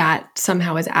that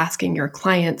somehow is asking your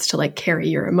clients to like carry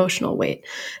your emotional weight.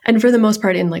 And for the most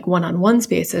part in like one-on-one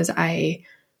spaces, I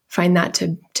find that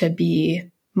to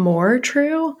be more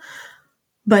true.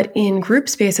 But in group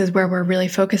spaces where we're really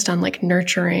focused on like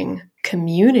nurturing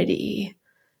community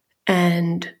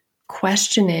and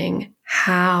questioning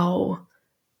how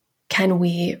can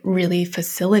we really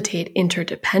facilitate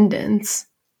interdependence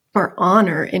or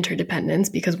honor interdependence,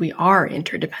 because we are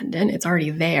interdependent. It's already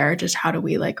there. Just how do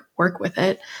we like work with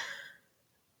it?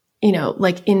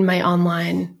 Like in my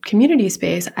online community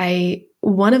space,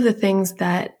 one of the things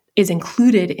that is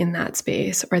included in that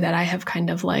space, or that I have kind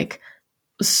of like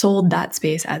sold that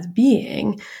space as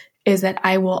being, is that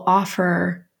I will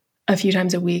offer a few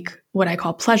times a week what I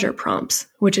call pleasure prompts,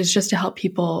 which is just to help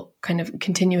people kind of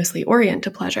continuously orient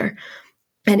to pleasure.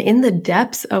 And in the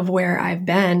depths of where I've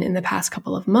been in the past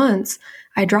couple of months,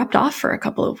 I dropped off for a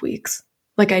couple of weeks.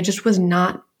 Like I just was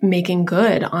not making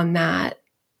good on that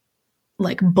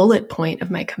like bullet point of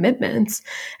my commitments.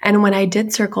 And when I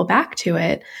did circle back to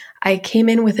it, I came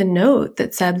in with a note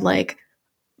that said like,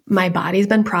 my body's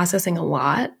been processing a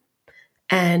lot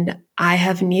and I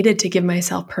have needed to give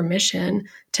myself permission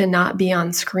to not be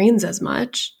on screens as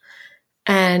much.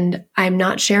 And I'm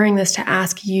not sharing this to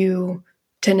ask you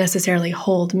to necessarily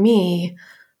hold me,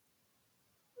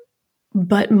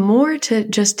 but more to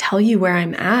just tell you where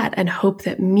I'm at and hope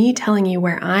that me telling you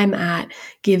where I'm at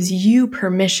gives you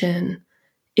permission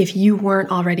if you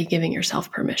weren't already giving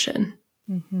yourself permission.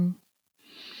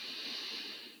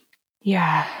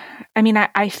 Yeah. I mean,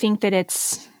 I think that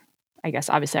it's, I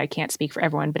guess obviously I can't speak for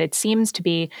everyone, but it seems to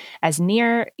be as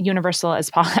near universal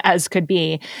as could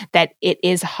be that it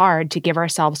is hard to give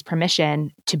ourselves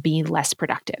permission to be less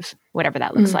productive, whatever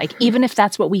that looks like, even if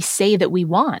that's what we say that we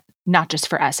want, not just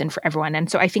for us and for everyone.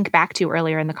 And so I think back to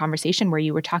earlier in the conversation where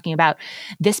you were talking about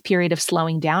this period of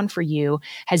slowing down for you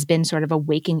has been sort of a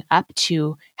waking up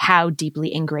to how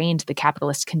deeply ingrained the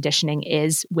capitalist conditioning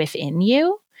is within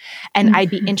you. And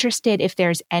I'd be interested if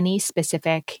there's any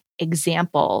specific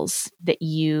examples that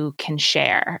you can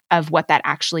share of what that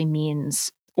actually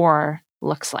means or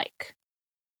looks like.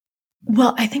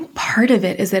 Well, I think part of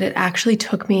it is that it actually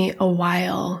took me a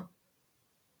while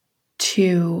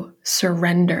to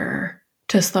surrender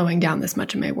to slowing down this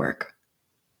much of my work.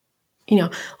 You know,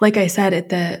 like I said at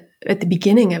the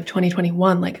beginning of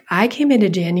 2021, like I came into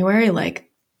January like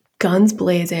guns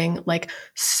blazing, like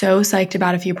so psyched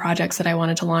about a few projects that I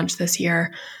wanted to launch this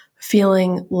year,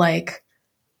 feeling like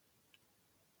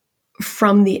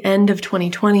from the end of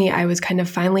 2020, I was kind of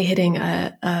finally hitting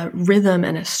a rhythm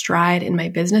and a stride in my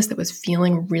business that was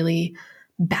feeling really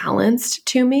balanced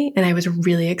to me. And I was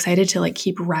really excited to like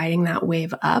keep riding that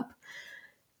wave up.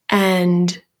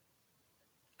 And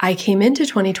I came into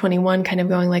 2021 kind of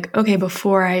going like, okay,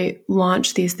 before I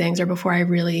launch these things or before I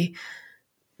really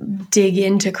dig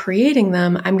into creating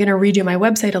them, I'm going to redo my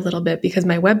website a little bit because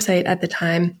my website at the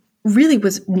time really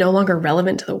was no longer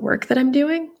relevant to the work that I'm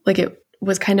doing. Like it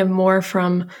was kind of more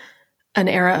from an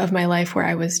era of my life where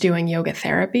I was doing yoga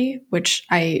therapy, which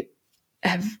I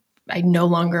no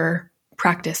longer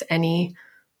practice any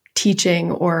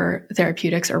teaching or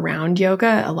therapeutics around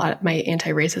yoga. A lot of my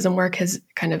anti-racism work has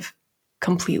kind of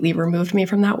completely removed me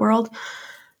from that world.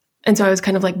 And so I was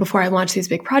kind of like, before I launch these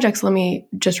big projects, let me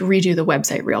just redo the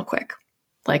website real quick.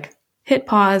 Like hit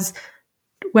pause,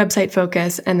 website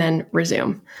focus, and then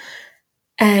resume.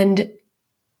 And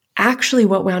actually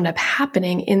what wound up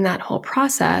happening in that whole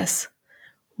process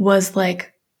was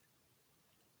like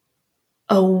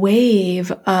a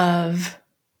wave of,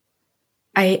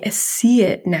 I see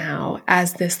it now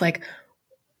as this like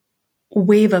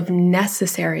wave of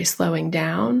necessary slowing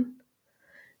down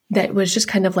that was just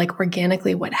kind of like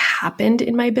organically what happened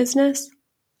in my business.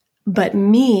 But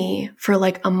me, for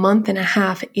like a month and a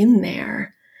half in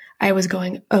there, I was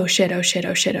going, oh shit, oh shit,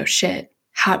 oh shit, oh shit.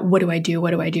 What do I do?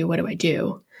 What do I do? What do I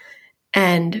do?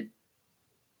 And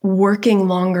working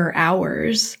longer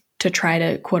hours to try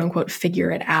to quote unquote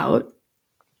figure it out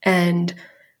and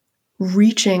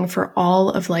reaching for all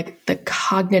of like the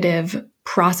cognitive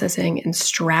processing and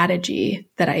strategy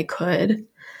that I could.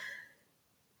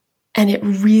 And it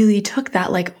really took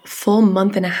that like full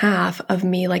month and a half of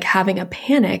me like having a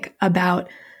panic about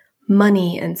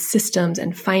money and systems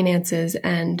and finances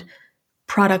and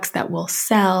products that will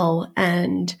sell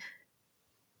and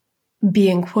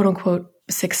being quote unquote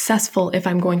successful if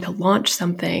I'm going to launch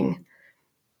something,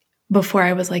 before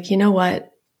I was like, you know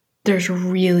what? There's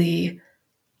really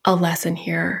a lesson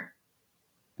here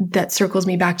that circles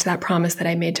me back to that promise that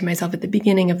I made to myself at the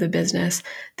beginning of the business,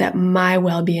 that my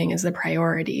well-being is the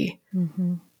priority.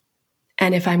 Mm-hmm.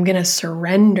 And if I'm going to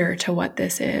surrender to what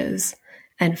this is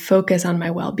and focus on my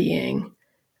well-being,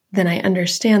 then I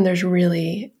understand there's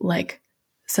really like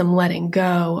some letting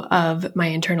go of my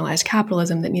internalized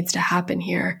capitalism that needs to happen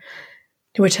here,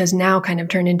 which has now kind of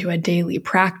turned into a daily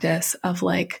practice of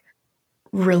like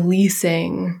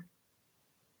releasing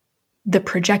the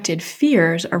projected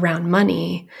fears around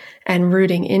money and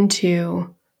rooting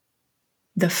into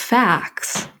the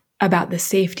facts about the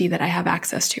safety that I have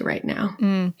access to right now.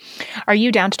 Are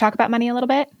you down to talk about money a little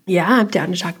bit? Yeah, I'm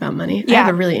down to talk about money. Yeah. I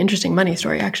have a really interesting money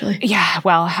story, actually. Yeah,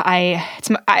 well,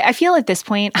 I feel at this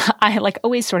point, I like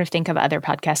always sort of think of other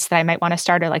podcasts that I might want to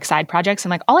start or like side projects. And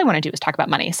like, all I want to do is talk about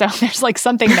money. So there's like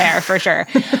something there for sure.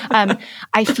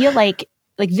 I feel like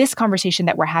this conversation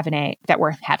that we're having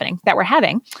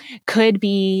could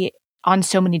be on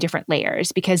so many different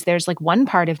layers, because there's like one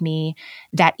part of me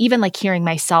that even like hearing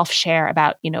myself share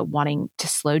about, you know, wanting to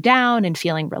slow down and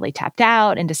feeling really tapped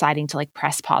out and deciding to like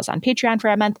press pause on Patreon for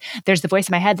a month. There's the voice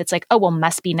in my head that's like, oh, well,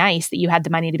 must be nice that you had the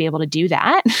money to be able to do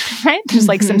that. Right. There's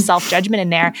like some self-judgment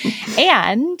in there.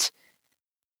 And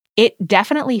it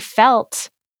definitely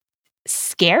felt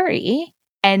scary.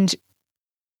 And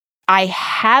I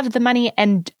have the money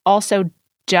and also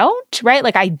don't, right?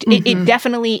 Like it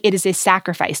definitely, it is a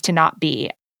sacrifice to not be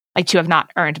like, to have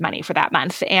not earned money for that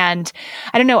month. And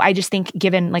I don't know, I just think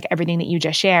given like everything that you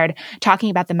just shared, talking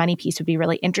about the money piece would be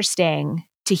really interesting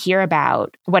to hear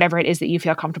about, whatever it is that you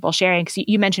feel comfortable sharing. Because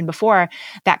you mentioned before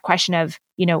that question of,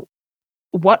 you know,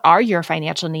 what are your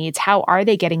financial needs? How are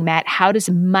they getting met? How does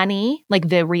money, like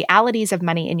the realities of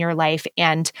money in your life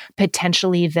and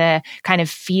potentially the kind of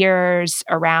fears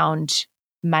around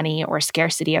money or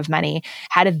scarcity of money,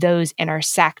 how do those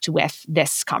intersect with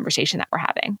this conversation that we're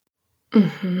having?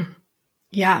 Mm-hmm.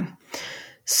 Yeah.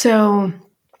 So,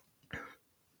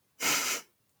 oh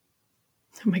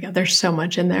my God, there's so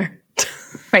much in there.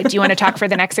 Right. Do you want to talk for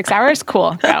the next 6 hours?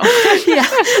 Cool. Go. Yeah.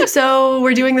 So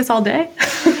we're doing this all day.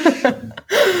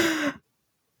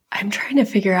 I'm trying to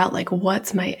figure out like,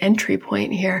 what's my entry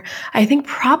point here? I think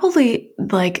probably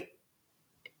like,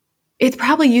 it's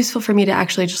probably useful for me to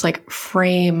actually just like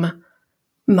frame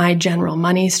my general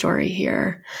money story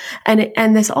here.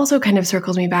 And this also kind of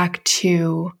circles me back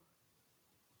to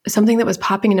something that was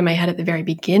popping into my head at the very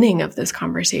beginning of this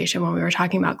conversation when we were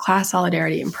talking about class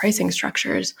solidarity and pricing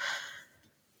structures,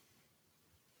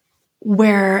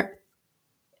 where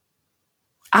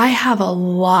I have a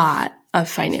lot of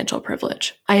financial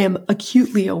privilege. I am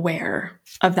acutely aware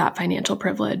of that financial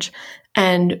privilege.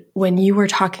 And when you were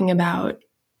talking about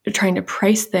trying to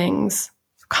price things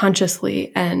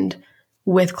consciously and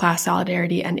with class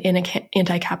solidarity and in an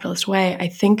anti-capitalist way, I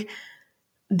think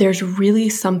there's really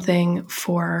something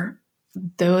for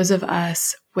those of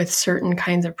us with certain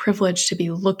kinds of privilege to be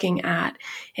looking at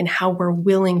in how we're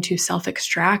willing to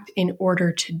self-extract in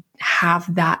order to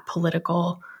have that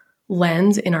political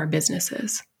lens in our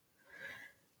businesses.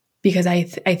 Because I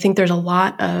think there's a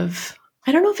lot of,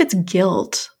 I don't know if it's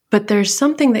guilt, but there's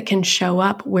something that can show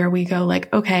up where we go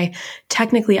like, okay,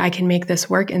 technically I can make this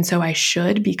work, and so I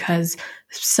should, because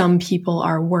some people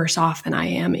are worse off than I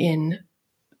am in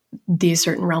these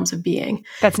certain realms of being.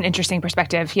 That's an interesting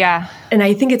perspective. Yeah. And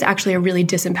I think it's actually a really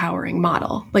disempowering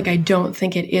model. Like, I don't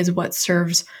think it is what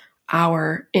serves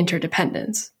our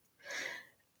interdependence.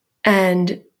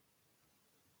 And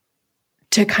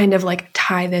to kind of like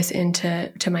tie this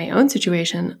into my own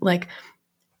situation, like,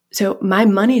 so my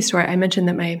money story, I mentioned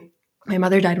that my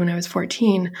mother died when I was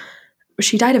 14.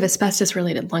 She died of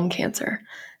asbestos-related lung cancer.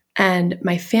 And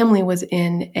my family was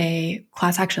in a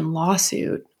class action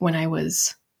lawsuit when I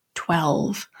was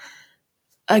 12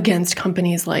 against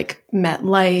companies like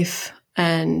MetLife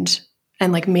and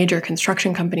like major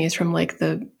construction companies from like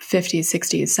the 50s,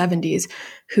 60s, 70s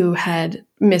who had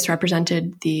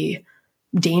misrepresented the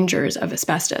dangers of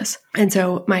asbestos. And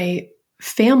so my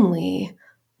family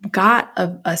got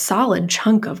a solid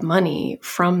chunk of money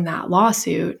from that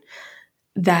lawsuit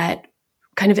that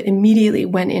kind of immediately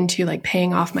went into like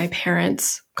paying off my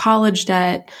parents' college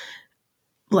debt,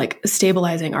 like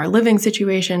stabilizing our living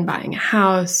situation, buying a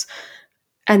house,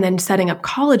 and then setting up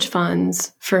college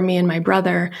funds for me and my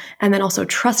brother, and then also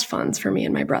trust funds for me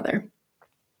and my brother.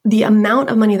 The amount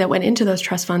of money that went into those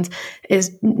trust funds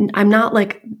is, I'm not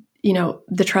like, you know,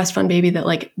 the trust fund baby that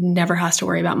like never has to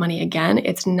worry about money again.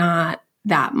 It's not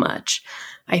that much.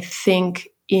 I think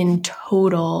in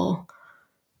total,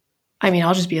 I mean,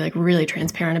 I'll just be like really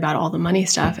transparent about all the money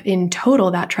stuff. In total,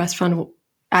 that trust fund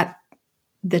at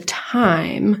the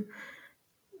time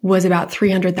was about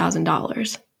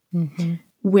 $300,000,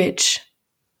 which,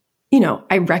 you know,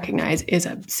 I recognize is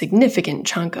a significant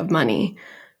chunk of money,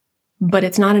 but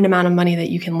it's not an amount of money that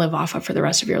you can live off of for the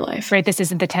rest of your life. Right. This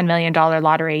isn't the $10 million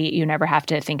lottery. You never have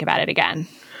to think about it again.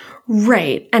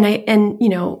 Right. And you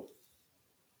know,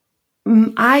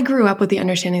 I grew up with the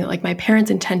understanding that like my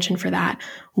parents' intention for that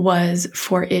was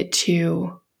for it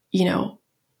to, you know,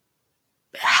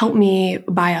 help me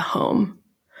buy a home,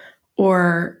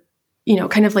 or, you know,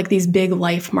 kind of like these big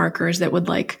life markers that would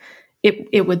like,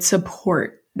 it would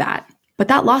support that. But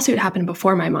that lawsuit happened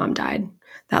before my mom died.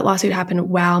 That lawsuit happened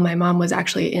while my mom was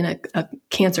actually in a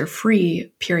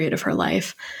cancer-free period of her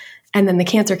life. And then the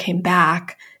cancer came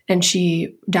back and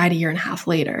she died a year and a half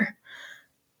later.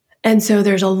 And so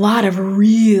there's a lot of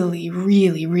really,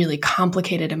 really, really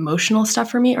complicated emotional stuff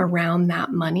for me around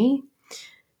that money.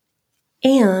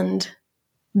 And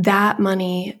that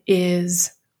money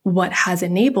is what has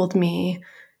enabled me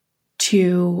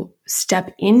to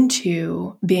step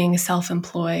into being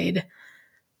self-employed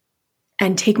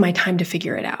and take my time to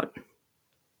figure it out.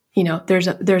 You know, there's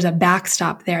a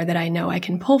backstop there that I know I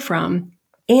can pull from.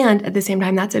 And at the same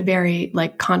time, that's a very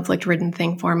like conflict-ridden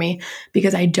thing for me,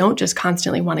 because I don't just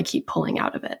constantly want to keep pulling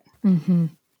out of it. Mm-hmm.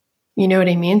 You know what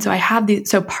I mean? So I have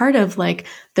so part of like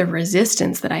the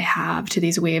resistance that I have to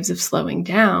these waves of slowing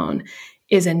down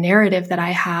is a narrative that I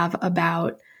have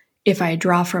about, if I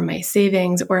draw from my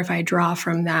savings, or if I draw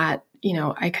from that, you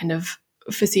know, I kind of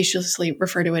facetiously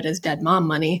refer to it as dead mom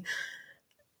money.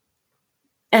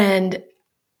 And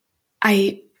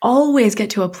I always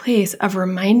get to a place of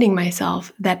reminding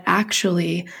myself that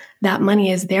actually that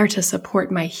money is there to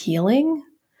support my healing,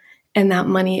 and that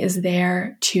money is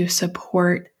there to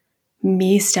support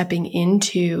me stepping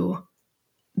into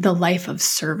the life of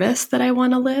service that I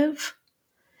want to live.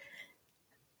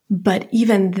 But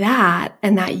even that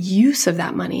and that use of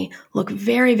that money look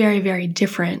very, very, very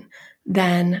different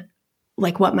than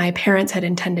like what my parents had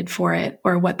intended for it,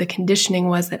 or what the conditioning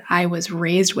was that I was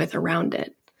raised with around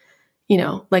it. You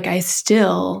know, like I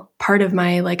still, part of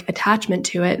my like attachment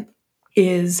to it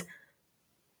is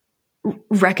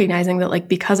recognizing that like,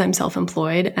 because I'm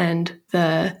self-employed and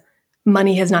the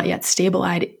money has not yet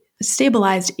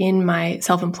stabilized in my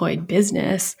self-employed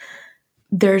business,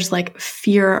 there's like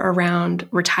fear around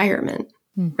retirement.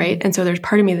 right? And so there's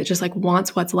part of me that just like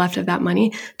wants what's left of that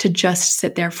money to just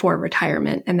sit there for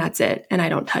retirement and that's it. And I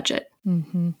don't touch it.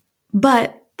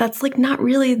 But that's like not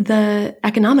really the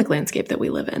economic landscape that we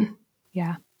live in.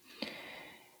 Yeah.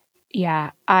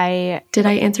 Yeah. Did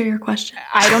I answer your question?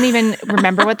 I don't even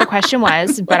remember what the question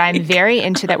was, but I'm very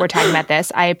into that we're talking about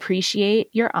this. I appreciate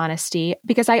your honesty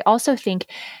because I also think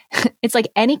it's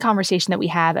like any conversation that we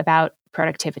have about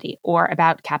productivity or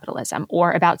about capitalism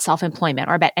or about self-employment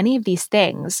or about any of these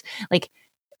things, like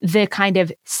the kind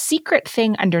of secret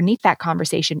thing underneath that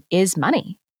conversation is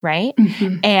money, right?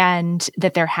 And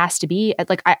that there has to be,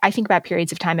 like, I think about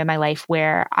periods of time in my life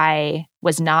where I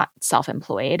was not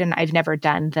self-employed and I've never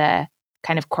done the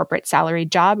kind of corporate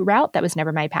salaried job route. That was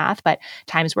never my path, but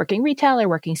times working retail or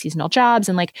working seasonal jobs.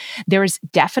 And like, there was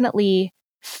definitely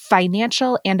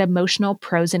financial and emotional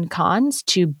pros and cons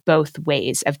to both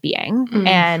ways of being.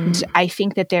 And I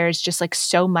think that there's just like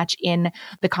so much in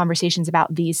the conversations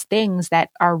about these things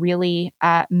that are really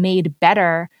made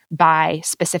better by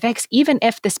specifics, even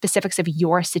if the specifics of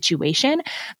your situation,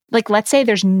 like let's say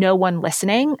there's no one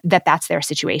listening that's their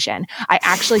situation. I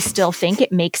actually still think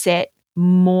it makes it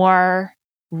more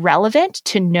relevant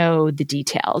to know the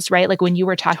details, right? Like when you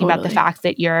were talking about the fact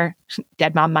that you're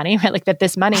dead mom money, right? Like that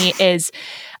this money is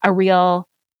a real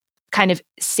kind of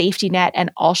safety net and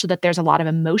also that there's a lot of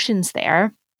emotions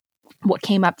there. What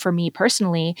came up for me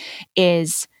personally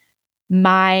is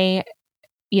I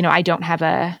don't have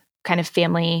a kind of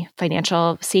family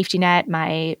financial safety net.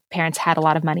 My parents had a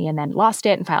lot of money and then lost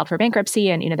it and filed for bankruptcy.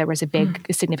 And, there was a big,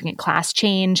 significant class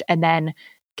change. And then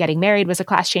getting married was a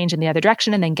class change in the other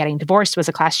direction. And then getting divorced was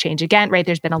a class change again, right?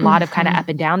 There's been a lot of kind of up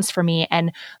and downs for me.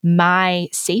 And my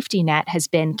safety net has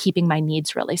been keeping my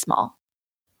needs really small.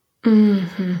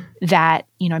 That,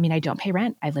 I don't pay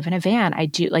rent. I live in a van. I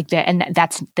do like that. And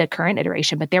that's the current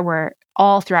iteration. But there were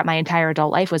all throughout my entire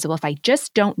adult life was, well, if I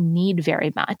just don't need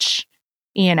very much,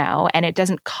 and it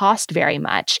doesn't cost very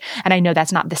much. And I know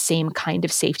that's not the same kind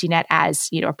of safety net as,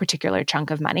 a particular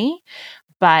chunk of money,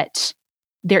 but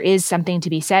there is something to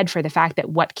be said for the fact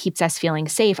that what keeps us feeling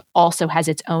safe also has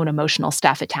its own emotional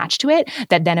stuff attached to it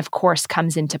that then, of course,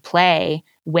 comes into play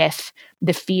with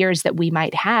the fears that we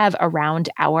might have around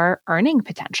our earning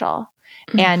potential.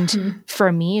 And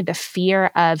for me, the fear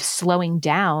of slowing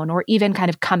down or even kind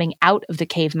of coming out of the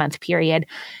cave month period,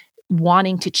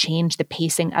 wanting to change the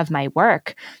pacing of my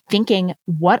work, thinking,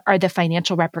 what are the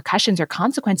financial repercussions or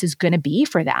consequences going to be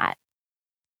for that?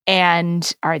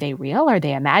 And are they real? Are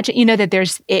they imagined? That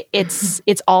there's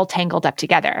it's all tangled up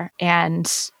together.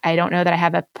 And I don't know that I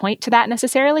have a point to that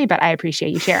necessarily, but I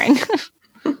appreciate you sharing.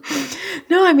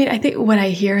 No, I think what I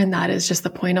hear in that is just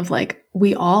the point of like,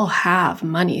 we all have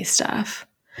money stuff.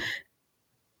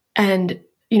 And,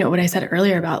 what I said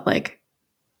earlier about like,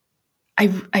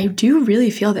 I do really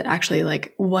feel that actually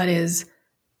like what is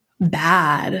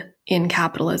bad in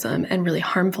capitalism and really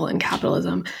harmful in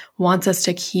capitalism wants us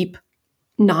to keep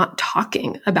not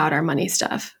talking about our money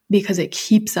stuff because it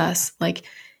keeps us like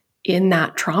in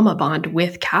that trauma bond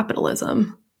with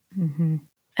capitalism.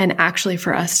 And actually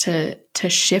for us to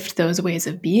shift those ways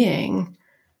of being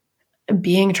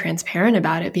transparent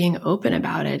about it, being open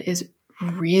about it is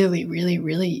really, really,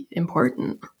 really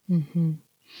important.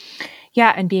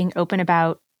 Yeah. And being open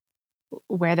about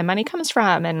where the money comes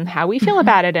from and how we feel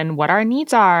about it and what our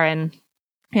needs are. And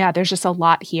yeah, there's just a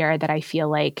lot here that I feel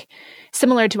like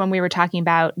similar to when we were talking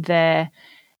about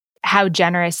how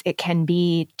generous it can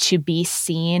be to be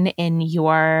seen in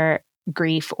your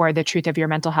grief or the truth of your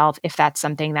mental health, if that's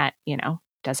something that,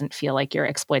 doesn't feel like you're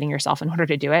exploiting yourself in order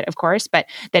to do it, of course, but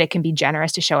that it can be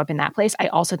generous to show up in that place. I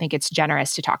also think it's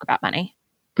generous to talk about money.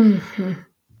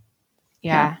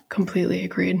 Yeah. Completely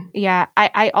agreed. Yeah.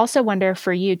 I also wonder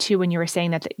for you too, when you were saying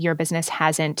that your business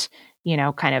hasn't,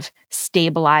 kind of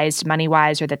stabilized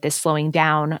money-wise or that this slowing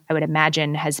down, I would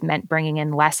imagine has meant bringing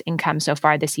in less income so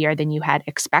far this year than you had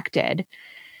expected.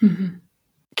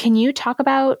 Can you talk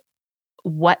about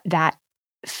what that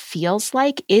feels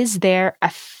like? Is there a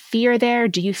fear there?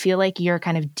 Do you feel like you're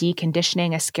kind of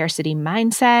deconditioning a scarcity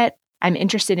mindset? I'm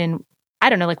interested in,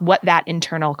 I don't know, like what that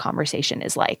internal conversation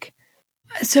is like.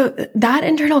 So that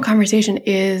internal conversation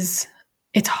it's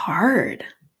hard.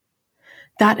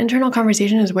 That internal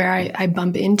conversation is where I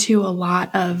bump into a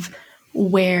lot of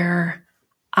where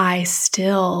I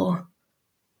still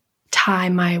tie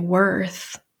my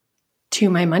worth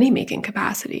to my money-making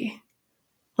capacity.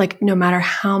 Like no matter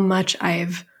how much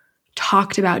I've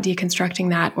talked about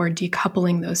deconstructing that or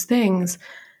decoupling those things,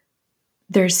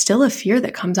 there's still a fear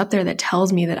that comes up there that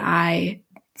tells me that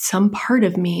some part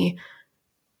of me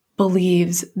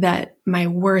believes that my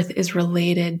worth is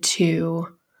related to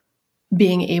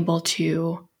being able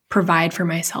to provide for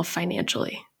myself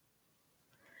financially.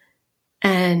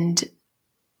 And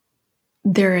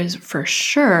there is for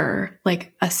sure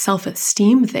like a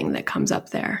self-esteem thing that comes up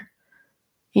there.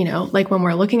 You know, like when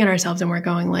we're looking at ourselves and we're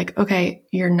going like, okay,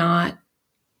 you're not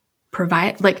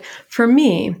like for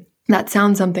me, that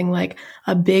sounds something like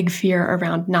a big fear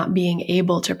around not being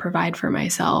able to provide for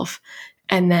myself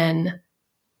and then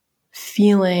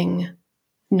feeling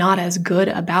not as good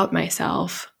about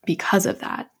myself because of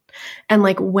that. And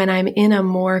like when I'm in a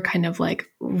more kind of like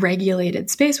regulated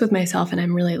space with myself and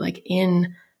I'm really like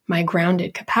in my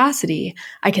grounded capacity,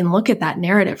 I can look at that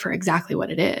narrative for exactly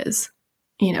what it is,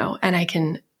 you know, and I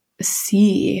can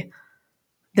see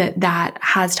that that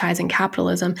has ties in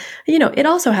capitalism. You know, it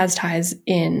also has ties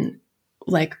in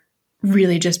like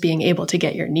really just being able to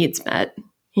get your needs met,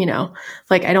 you know,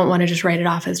 like I don't want to just write it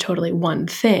off as totally one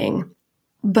thing.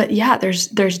 But yeah, there's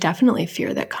definitely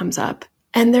fear that comes up.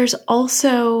 And there's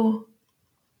also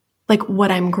like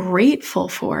what I'm grateful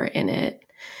for in it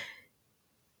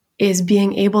is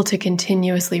being able to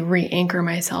continuously re-anchor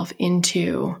myself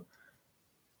into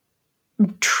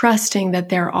trusting that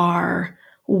there are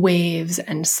waves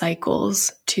and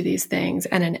cycles to these things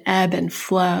and an ebb and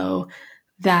flow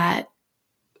that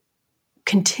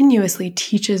continuously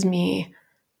teaches me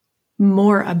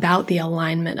more about the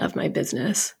alignment of my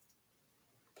business.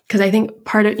 Because I think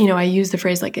part of, you know, I use the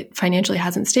phrase like it financially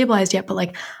hasn't stabilized yet, but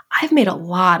like I've made a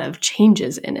lot of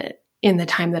changes in it in the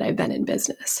time that I've been in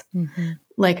business. Mm-hmm.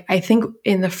 Like I think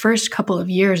in the first couple of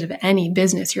years of any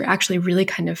business, you're actually really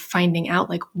kind of finding out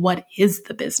like what is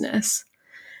the business.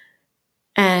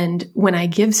 And when I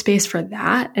give space for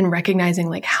that and recognizing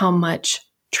like how much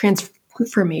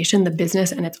transformation the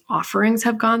business and its offerings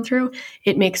have gone through,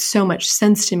 it makes so much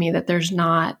sense to me that there's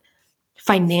not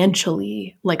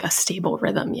financially like a stable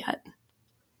rhythm yet.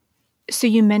 So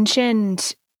you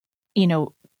mentioned, you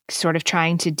know, sort of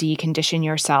trying to decondition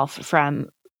yourself from,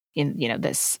 you know,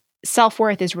 this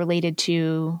self-worth is related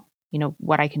to, you know,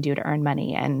 what I can do to earn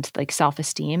money and like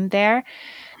self-esteem there.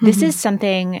 Mm-hmm. This is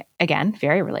something, again,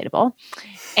 very relatable.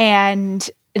 And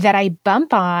that I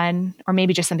bump on, or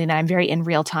maybe just something that I'm very in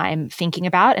real time thinking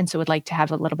about, and so would like to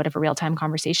have a little bit of a real time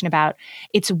conversation about.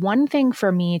 It's one thing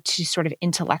for me to sort of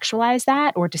intellectualize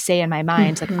that, or to say in my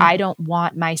mind, like, I don't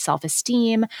want my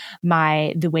self-esteem,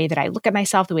 the way that I look at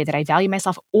myself, the way that I value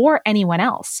myself, or anyone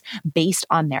else based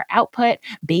on their output,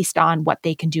 based on what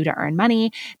they can do to earn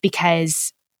money,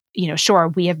 because, you know, sure,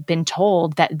 we have been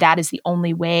told that that is the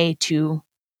only way to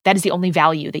that is the only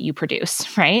value that you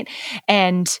produce, right?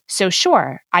 And so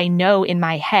sure, I know in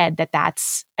my head that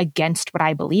that's against what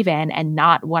I believe in and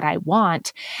not what I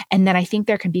want. And then I think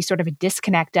there can be sort of a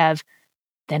disconnect of,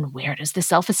 then where does the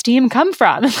self-esteem come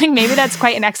from? Like maybe that's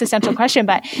quite an existential question,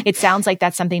 but it sounds like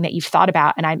that's something that you've thought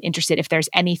about. And I'm interested if there's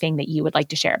anything that you would like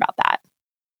to share about that.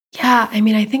 Yeah, I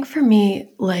mean, I think for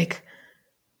me, like,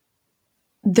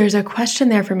 there's a question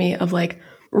there for me of like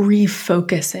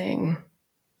refocusing.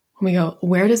 We go,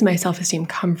 where does my self-esteem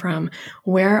come from?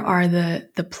 Where are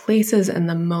the places and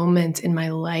the moments in my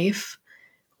life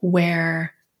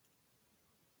where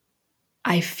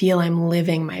I feel I'm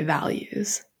living my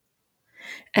values?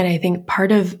 And I think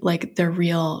part of like the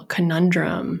real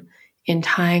conundrum in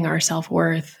tying our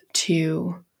self-worth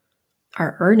to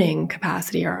our earning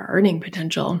capacity or our earning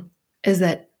potential is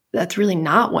that that's really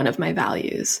not one of my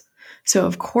values. So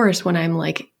of course, when I'm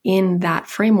like in that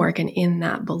framework and in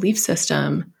that belief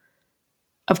system,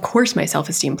 of course, my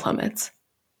self-esteem plummets,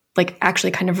 like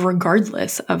actually kind of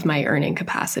regardless of my earning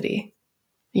capacity.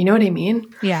 You know what I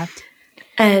mean? Yeah.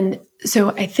 And so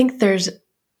I think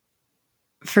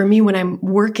for me, when I'm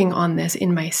working on this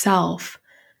in myself,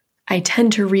 I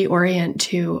tend to reorient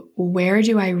to where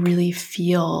do I really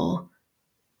feel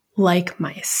like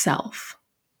myself?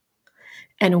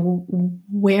 And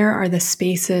where are the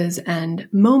spaces and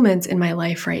moments in my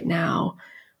life right now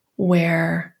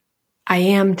where I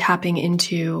am tapping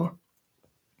into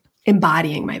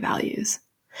embodying my values.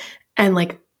 And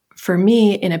like for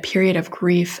me, in a period of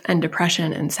grief and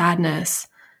depression and sadness,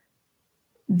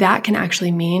 that can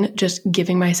actually mean just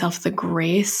giving myself the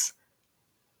grace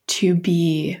to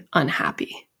be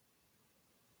unhappy.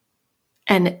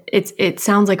 And it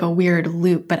sounds like a weird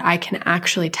loop, but I can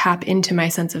actually tap into my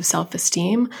sense of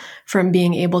self-esteem from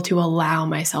being able to allow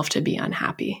myself to be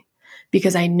unhappy,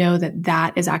 because I know that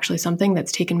that is actually something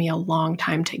that's taken me a long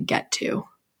time to get to.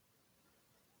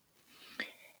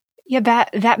 Yeah,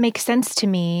 that makes sense to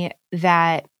me,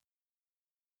 that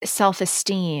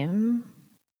self-esteem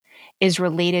is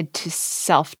related to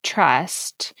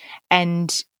self-trust,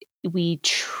 and we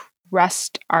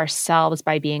trust ourselves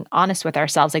by being honest with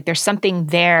ourselves. Like there's something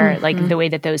there, like the way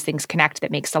that those things connect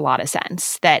that makes a lot of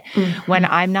sense. That when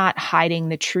I'm not hiding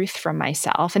the truth from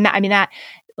myself, and that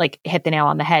like hit the nail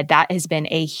on the head. That has been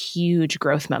a huge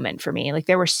growth moment for me. Like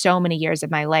there were so many years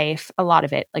of my life, a lot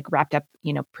of it like wrapped up,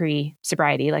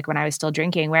 pre-sobriety, like when I was still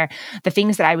drinking, where the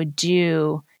things that I would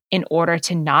do in order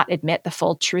to not admit the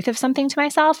full truth of something to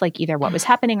myself, like either what was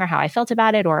happening or how I felt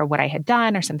about it or what I had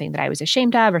done or something that I was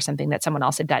ashamed of or something that someone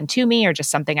else had done to me or just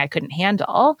something I couldn't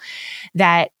handle,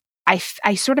 that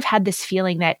I sort of had this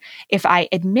feeling that if I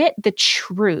admit the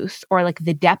truth or like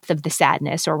the depth of the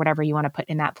sadness or whatever you want to put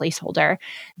in that placeholder,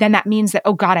 then that means that,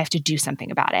 oh God, I have to do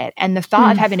something about it. And the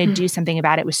thought of having to do something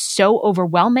about it was so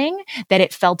overwhelming that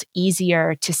it felt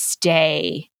easier to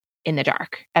stay in the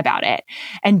dark about it.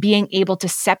 And being able to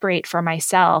separate for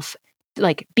myself,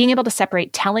 like being able to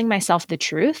separate telling myself the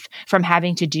truth from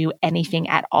having to do anything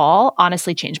at all,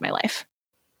 honestly changed my life.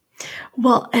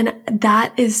 Well, and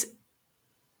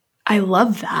I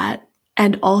love that.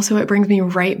 And also it brings me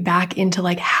right back into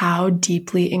like how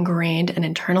deeply ingrained and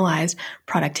internalized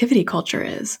productivity culture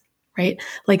is, right?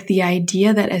 Like the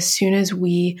idea that as soon as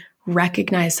we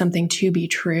recognize something to be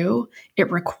true,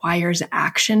 it requires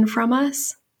action from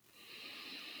us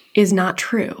is not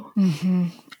true.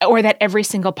 Or that every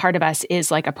single part of us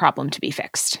is like a problem to be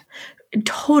fixed.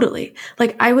 Totally.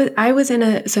 Like I was in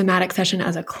a somatic session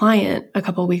as a client a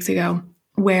couple of weeks ago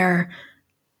where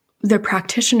the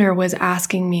practitioner was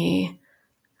asking me,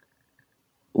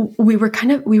 we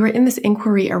were in this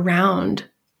inquiry around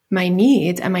my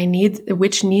needs and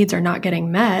which needs are not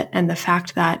getting met, and the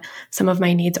fact that some of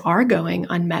my needs are going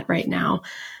unmet right now.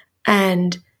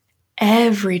 And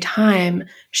every time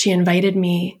she invited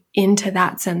me into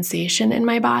that sensation in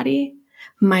my body,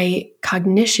 my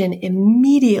cognition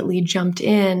immediately jumped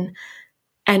in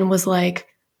and was like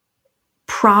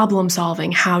problem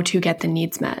solving how to get the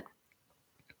needs met.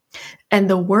 And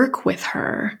the work with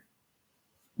her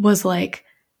was like,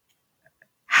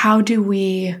 how do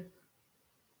we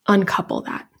uncouple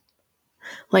that?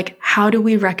 Like, how do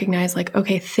we recognize like,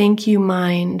 okay, thank you,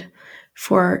 mind,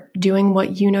 for doing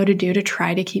what you know to do to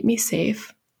try to keep me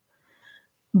safe.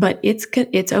 But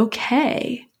it's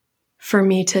okay for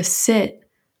me to sit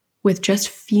with just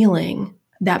feeling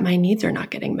that my needs are not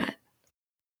getting met.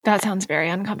 That sounds very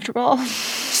uncomfortable.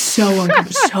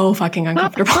 So fucking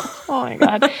uncomfortable. Oh my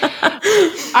God.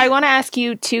 I want to ask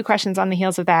you two questions on the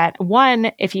heels of that.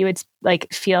 One, if you would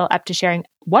like feel up to sharing,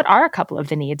 what are a couple of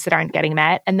the needs that aren't getting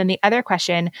met? And then the other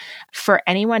question, for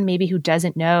anyone maybe who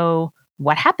doesn't know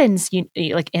what happens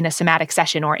like in a somatic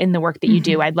session or in the work that you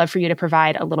do, I'd love for you to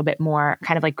provide a little bit more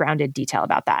kind of like grounded detail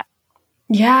about that.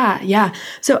 Yeah.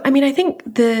 So, I mean, I think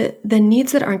the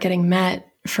needs that aren't getting met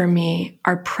for me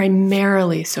are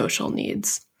primarily social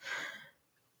needs.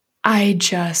 I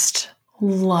just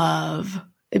love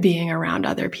being around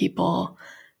other people.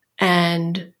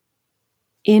 And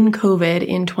in COVID,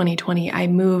 in 2020, I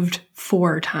moved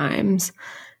 4 times.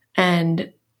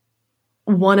 And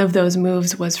one of those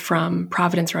moves was from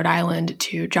Providence, Rhode Island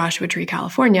to Joshua Tree,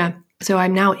 California. So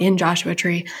I'm now in Joshua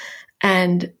Tree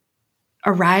and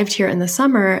arrived here in the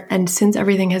summer. And since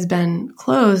everything has been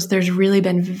closed, there's really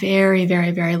been very,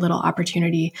 very, very little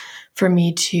opportunity for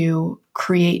me to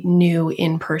create new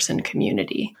in-person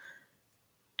community.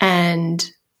 And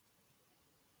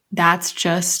that's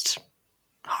just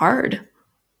hard.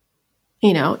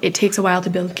 It takes a while to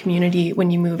build community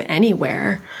when you move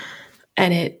anywhere.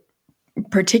 And it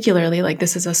particularly, like,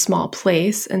 this is a small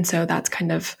place. And so that's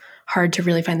kind of hard to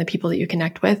really find the people that you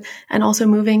connect with. And also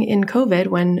moving in COVID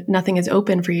when nothing is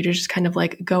open for you to just kind of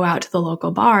like go out to the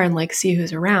local bar and like see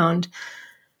who's around.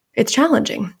 It's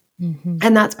challenging.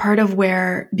 And that's part of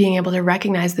where being able to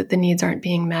recognize that the needs aren't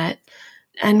being met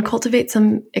and cultivate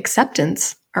some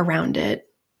acceptance around it.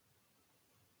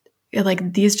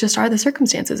 Like, these just are the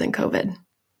circumstances in COVID.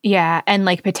 Yeah. And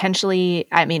like potentially,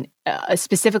 I mean,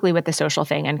 specifically with the social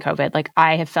thing and COVID, like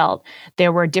I have felt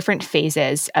there were different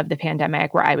phases of the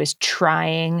pandemic where I was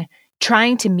trying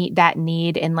to meet that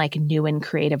need in like new and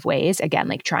creative ways. Again,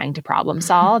 like trying to problem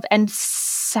solve. And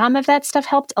some of that stuff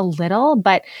helped a little,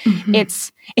 but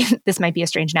this might be a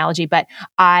strange analogy, but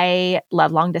I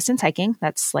love long distance hiking.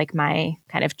 That's like my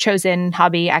kind of chosen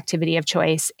hobby activity of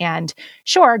choice. And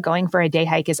sure, going for a day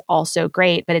hike is also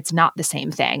great, but it's not the same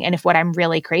thing. And if what I'm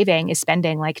really craving is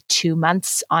spending like 2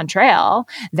 months on trail,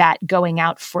 that going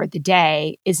out for the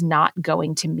day is not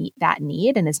going to meet that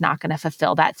need and is not going to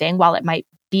fulfill that thing. While it might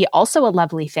be also a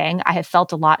lovely thing, I have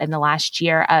felt a lot in the last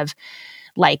year of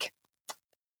like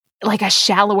like a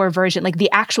shallower version, like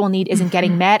the actual need isn't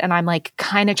getting met. And I'm like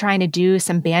kind of trying to do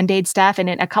some Band-Aid stuff. And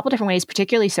in a couple different ways,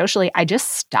 particularly socially, I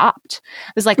just stopped.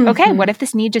 I was like, okay, what if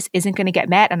this need just isn't going to get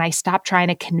met? And I stopped trying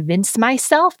to convince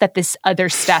myself that this other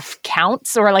stuff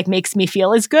counts or like makes me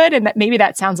feel as good. And that maybe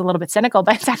that sounds a little bit cynical,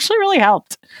 but it's actually really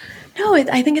helped. No,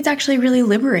 I think it's actually really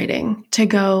liberating to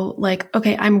go like,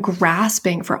 okay, I'm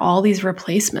grasping for all these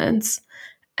replacements.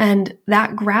 And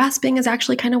that grasping is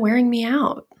actually kind of wearing me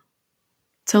out.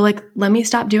 So like, let me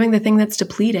stop doing the thing that's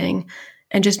depleting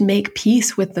and just make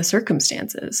peace with the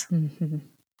circumstances. Mm-hmm.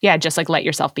 Yeah, just like let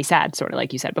yourself be sad, sort of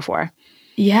like you said before.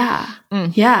 Yeah.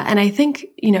 Yeah. And I think,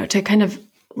 to kind of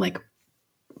like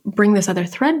bring this other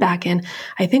thread back in,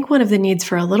 I think one of the needs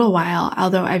for a little while,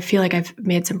 although I feel like I've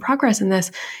made some progress in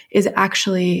this, is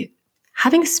actually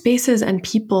having spaces and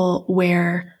people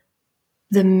where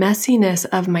the messiness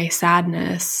of my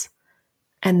sadness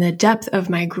and the depth of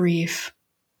my grief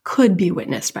could be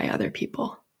witnessed by other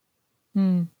people.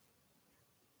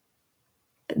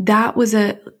 That was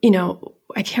I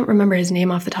can't remember his name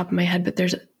off the top of my head, but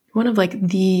there's one of like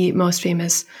the most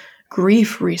famous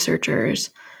grief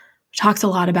researchers talks a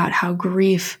lot about how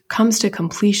grief comes to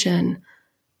completion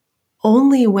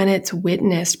only when it's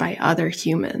witnessed by other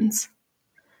humans.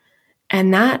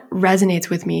 And that resonates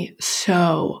with me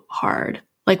so hard.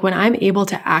 Like when I'm able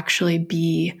to actually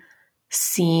be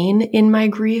seen in my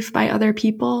grief by other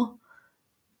people,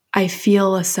 I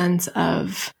feel a sense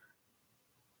of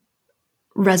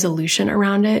resolution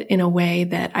around it in a way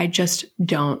that I just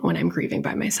don't when I'm grieving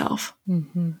by myself.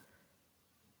 Mm-hmm.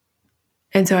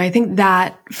 And so I think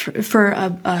that for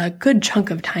a good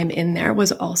chunk of time in there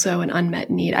was also an unmet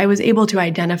need. I was able to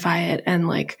identify it and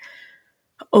like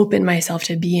open myself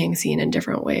to being seen in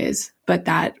different ways, but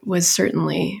that was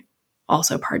certainly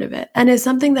also part of it. And is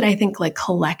something that I think like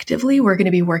collectively we're going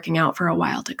to be working out for a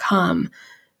while to come,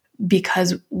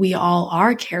 because we all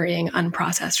are carrying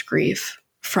unprocessed grief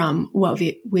from what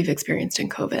we've experienced in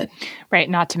COVID. Right.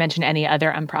 Not to mention any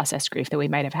other unprocessed grief that we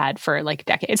might have had for like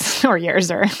decades or years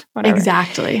or whatever.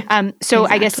 Exactly. So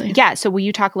I guess, yeah. So will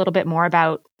you talk a little bit more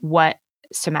about what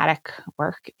somatic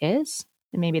work is?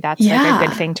 And maybe that's like a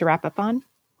good thing to wrap up on.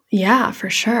 Yeah, for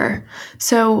sure.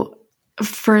 So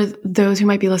for those who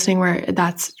might be listening where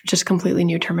that's just completely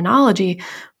new terminology,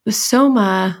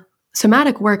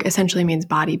 somatic work essentially means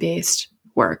body-based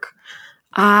work.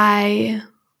 I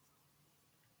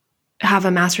have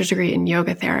a master's degree in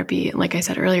yoga therapy. And like I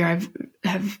said earlier,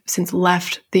 have since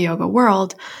left the yoga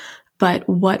world. But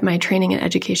what my training and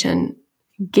education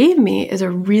gave me is a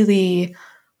really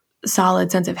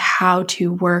solid sense of how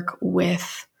to work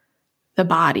with the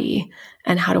body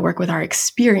and how to work with our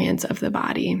experience of the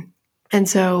body. And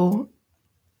so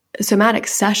somatic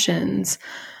sessions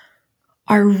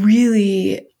are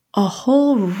really a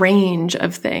whole range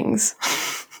of things.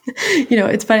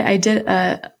 It's funny. I did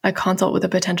a consult with a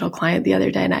potential client the other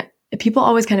day, and people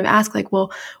always kind of ask like,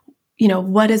 well,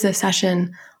 what is a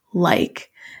session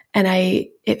like? And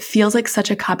it feels like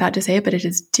such a cop-out to say it, but it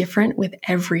is different with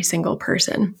every single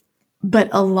person. But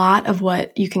a lot of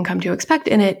what you can come to expect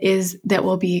in it is that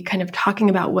we'll be kind of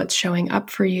talking about what's showing up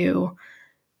for you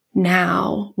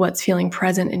now, what's feeling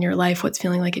present in your life, what's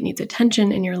feeling like it needs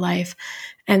attention in your life,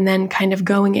 and then kind of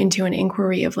going into an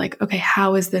inquiry of like, okay,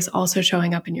 how is this also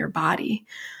showing up in your body?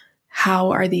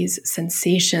 How are these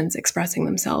sensations expressing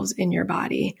themselves in your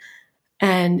body?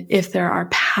 And if there are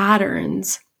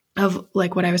patterns of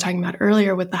like what I was talking about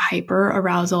earlier with the hyper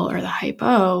arousal or the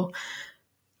hypo,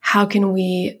 how can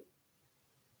we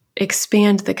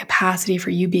expand the capacity for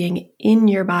you being in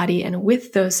your body and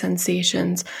with those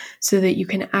sensations so that you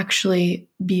can actually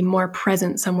be more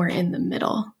present somewhere in the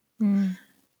middle?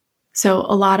 So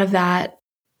a lot of that,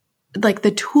 like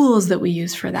the tools that we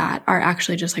use for that are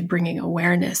actually just like bringing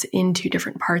awareness into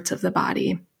different parts of the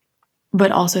body,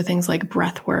 but also things like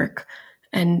breath work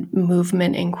and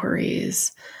movement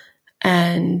inquiries.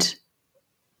 And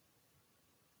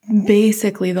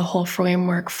basically the whole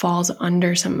framework falls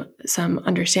under some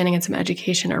understanding and some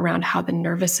education around how the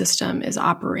nervous system is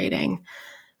operating.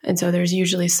 And so there's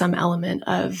usually some element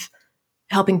of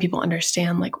helping people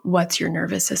understand like what's your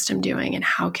nervous system doing and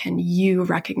how can you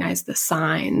recognize the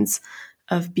signs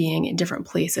of being in different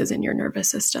places in your nervous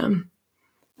system.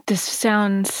 This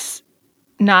sounds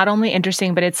not only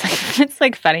interesting, but it's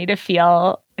like funny to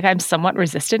feel like I'm somewhat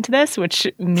resistant to this, which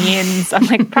means I'm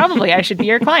like, probably I should be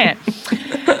your client.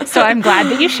 So I'm glad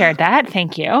that you shared that.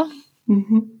 Thank you.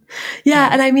 Mm-hmm. Yeah.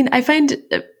 And I mean,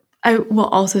 I will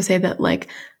also say that like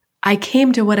I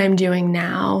came to what I'm doing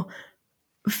now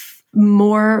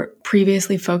more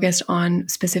previously focused on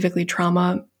specifically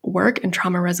trauma work and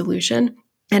trauma resolution.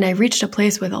 And I reached a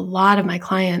place with a lot of my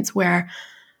clients where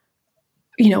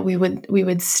we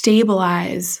would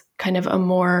stabilize kind of a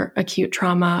more acute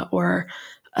trauma or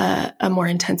a more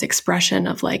intense expression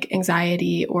of like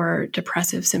anxiety or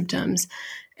depressive symptoms.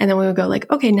 And then we would go like,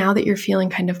 okay, now that you're feeling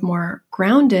kind of more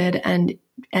grounded and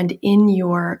in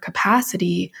your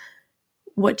capacity,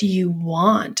 what do you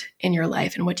want in your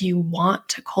life and what do you want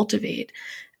to cultivate?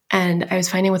 And I was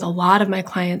finding with a lot of my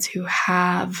clients who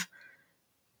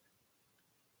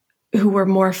were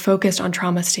more focused on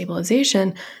trauma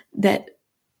stabilization,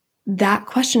 that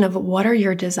question of what are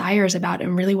your desires about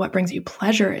and really what brings you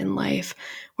pleasure in life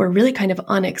were really kind of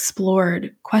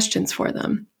unexplored questions for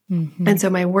them. Mm-hmm. And so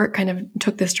my work kind of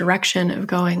took this direction of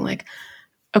going like,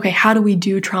 okay, how do we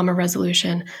do trauma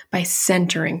resolution by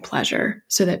centering pleasure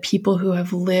so that people who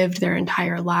have lived their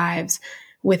entire lives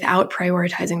without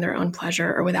prioritizing their own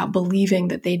pleasure or without believing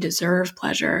that they deserve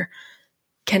pleasure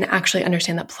can actually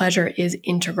understand that pleasure is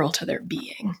integral to their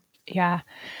being. Yeah.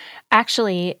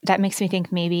 Actually, that makes me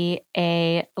think maybe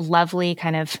a lovely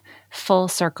kind of full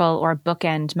circle or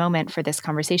bookend moment for this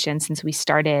conversation since we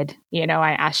started, I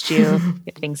asked you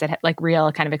things that like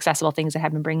real kind of accessible things that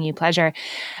have been bringing you pleasure.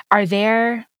 Are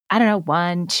there, I don't know,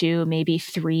 1, 2, maybe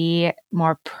 3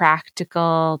 more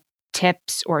practical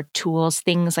tips or tools,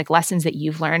 things like lessons that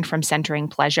you've learned from centering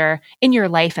pleasure in your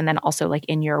life and then also like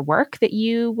in your work that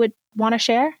you would want to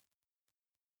share?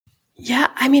 Yeah,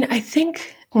 I mean, I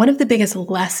think one of the biggest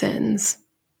lessons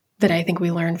that I think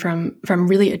we learn from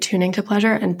really attuning to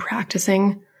pleasure and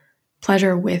practicing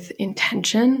pleasure with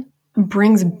intention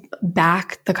brings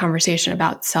back the conversation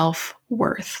about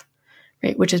self-worth,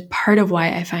 right? Which is part of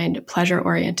why I find pleasure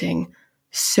orienting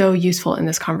so useful in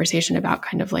this conversation about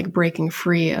kind of like breaking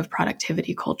free of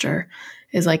productivity culture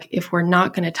is like, if we're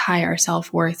not going to tie our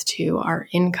self-worth to our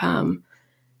income,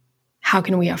 how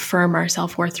can we affirm our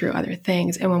self-worth through other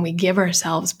things? And when we give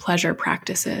ourselves pleasure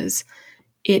practices,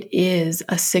 it is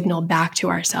a signal back to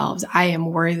ourselves. I am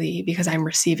worthy because I'm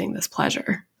receiving this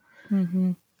pleasure.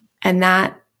 Mm-hmm. And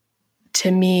that,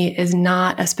 to me, is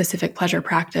not a specific pleasure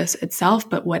practice itself,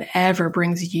 but whatever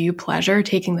brings you pleasure,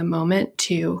 taking the moment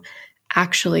to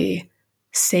actually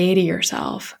say to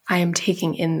yourself, I am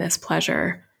taking in this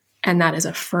pleasure, and that is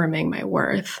affirming my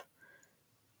worth,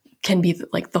 can be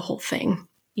like the whole thing.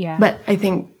 Yeah. But I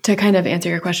think to kind of answer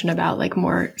your question about like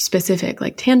more specific,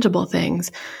 like tangible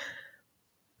things,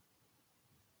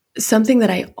 something that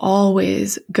I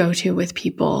always go to with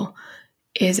people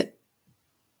is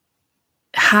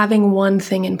having one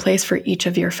thing in place for each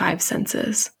of your 5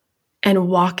 senses and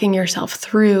walking yourself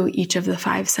through each of the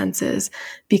 5 senses,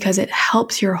 because it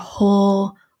helps your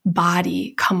whole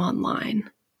body come online.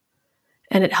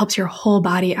 And it helps your whole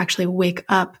body actually wake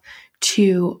up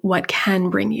to what can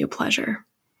bring you pleasure.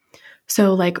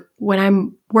 So like when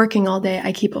I'm working all day,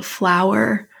 I keep a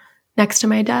flower next to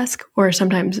my desk, or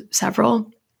sometimes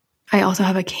several. I also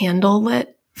have a candle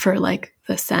lit for like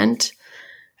the scent.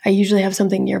 I usually have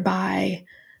something nearby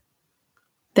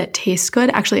that tastes good.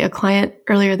 Actually, a client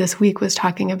earlier this week was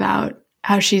talking about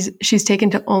how she's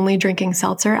taken to only drinking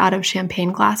seltzer out of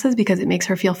champagne glasses because it makes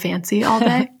her feel fancy all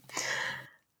day.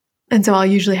 And so I'll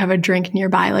usually have a drink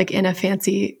nearby, like in a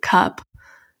fancy cup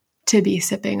to be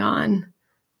sipping on,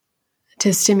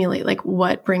 to stimulate like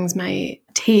what brings my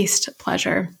taste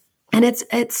pleasure. And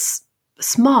it's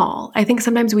small. I think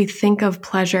sometimes we think of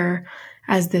pleasure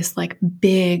as this like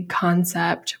big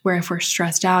concept where if we're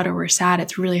stressed out or we're sad,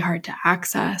 it's really hard to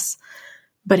access.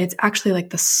 But it's actually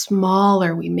like the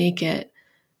smaller we make it,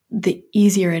 the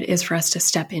easier it is for us to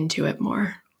step into it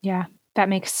more. Yeah, that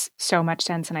makes so much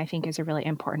sense, and I think is a really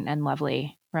important and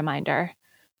lovely reminder.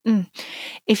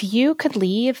 If you could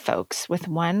leave folks with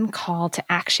one call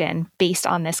to action based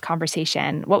on this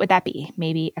conversation, what would that be?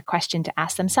 Maybe a question to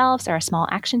ask themselves or a small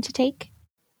action to take?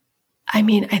 I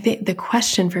mean, I think the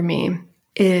question for me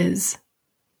is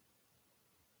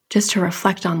just to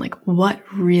reflect on like what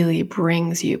really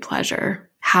brings you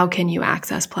pleasure. How can you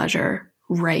access pleasure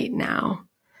right now?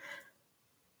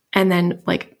 And then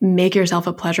like make yourself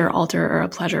a pleasure altar or a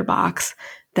pleasure box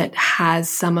that has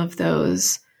some of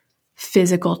those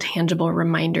physical, tangible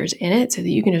reminders in it so that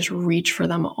you can just reach for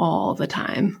them all the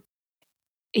time.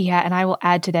 Yeah. And I will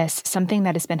add to this something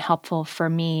that has been helpful for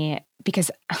me, because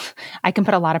I can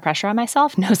put a lot of pressure on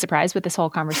myself. No surprise with this whole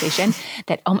conversation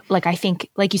that like, I think,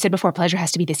 like you said before, pleasure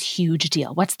has to be this huge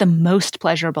deal. What's the most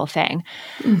pleasurable thing?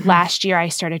 Mm-hmm. Last year, I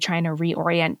started trying to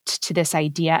reorient to this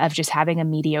idea of just having a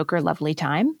mediocre, lovely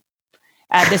time.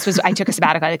 I took a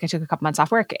sabbatical. I took a couple months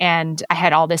off work, and I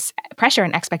had all this pressure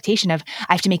and expectation of,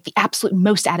 I have to make the absolute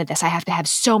most out of this. I have to have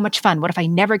so much fun. What if I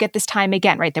never get this time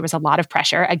again, right? There was a lot of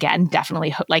pressure, again,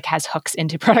 definitely like has hooks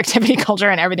into productivity culture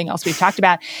and everything else we've talked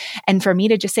about. And for me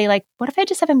to just say like, what if I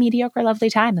just have a mediocre, lovely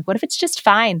time? Like, what if it's just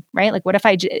fine, right? Like, what if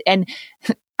and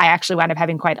I actually wound up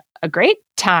having quite a great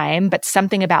time, but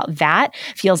something about that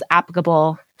feels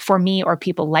applicable for me or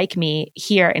people like me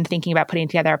here in thinking about putting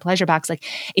together a pleasure box. Like,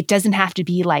 it doesn't have to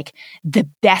be like the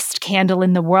best candle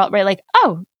in the world, right? Like,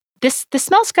 oh, this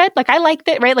smells good. Like, I like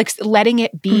that, right? Like, letting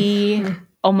it be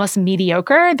almost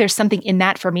mediocre. There's something in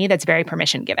that for me that's very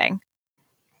permission giving.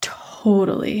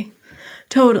 Totally.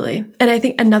 And I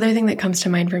think another thing that comes to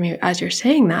mind for me as you're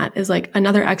saying that is like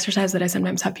another exercise that I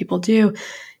sometimes have people do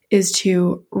is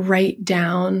to write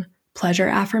down pleasure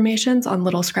affirmations on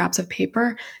little scraps of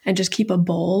paper and just keep a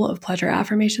bowl of pleasure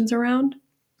affirmations around.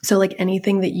 So like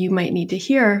anything that you might need to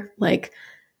hear, like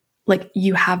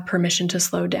you have permission to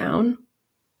slow down,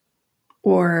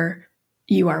 or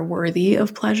you are worthy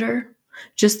of pleasure.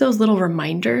 Just those little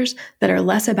reminders that are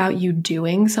less about you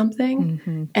doing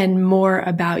something and more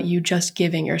about you just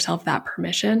giving yourself that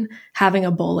permission, having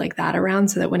a bowl like that around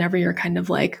so that whenever you're kind of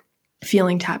like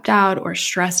feeling tapped out or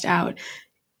stressed out,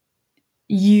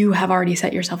 you have already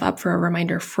set yourself up for a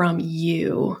reminder from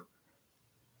you.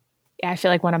 Yeah, I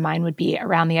feel like one of mine would be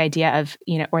around the idea of,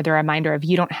 or the reminder of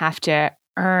you don't have to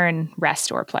earn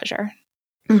rest or pleasure.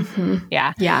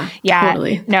 Yeah,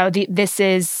 totally. No, this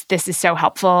is so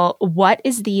helpful. What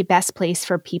is the best place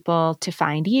for people to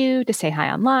find you, to say hi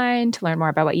online, to learn more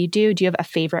about what you do? Do you have a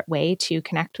favorite way to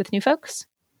connect with new folks?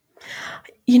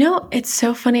 It's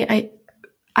so funny. I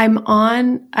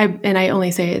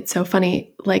only say it's so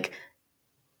funny, like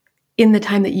in the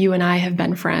time that you and I have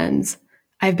been friends,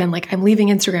 I've been like, I'm leaving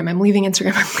Instagram.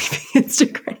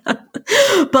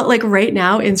 But like right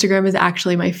now, Instagram is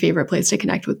actually my favorite place to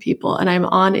connect with people. And I'm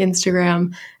on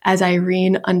Instagram as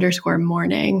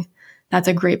Irene_morning. That's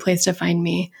a great place to find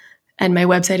me. And my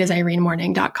website is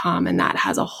irenemorning.com. And that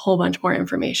has a whole bunch more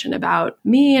information about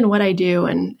me and what I do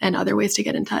and other ways to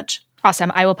get in touch.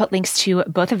 Awesome. I will put links to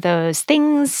both of those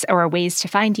things or ways to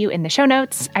find you in the show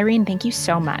notes. Irene, thank you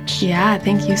so much. Yeah,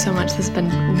 thank you so much. This has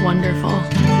been wonderful.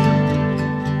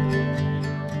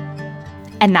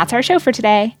 And that's our show for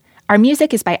today. Our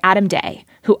music is by Adam Day,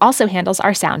 who also handles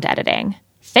our sound editing.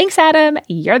 Thanks, Adam.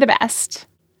 You're the best.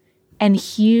 And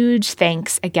huge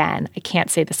thanks again, I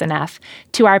can't say this enough,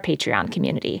 to our Patreon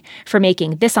community for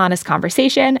making this honest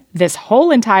conversation, this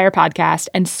whole entire podcast,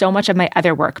 and so much of my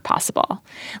other work possible.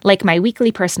 Like my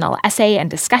weekly personal essay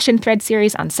and discussion thread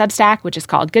series on Substack, which is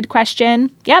called Good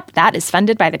Question. Yep, that is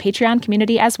funded by the Patreon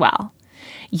community as well.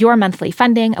 Your monthly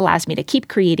funding allows me to keep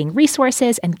creating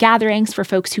resources and gatherings for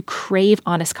folks who crave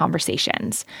honest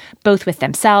conversations, both with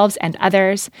themselves and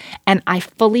others. And I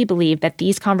fully believe that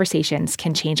these conversations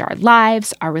can change our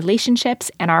lives, our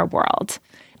relationships, and our world.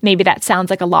 Maybe that sounds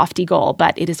like a lofty goal,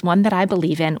 but it is one that I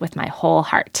believe in with my whole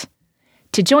heart.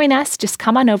 To join us, just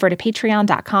come on over to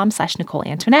patreon.com/Nicole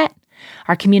Antoinette.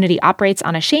 Our community operates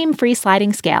on a shame-free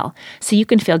sliding scale, so you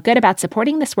can feel good about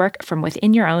supporting this work from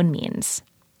within your own means.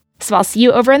 So I'll see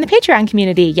you over in the Patreon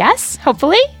community, yes?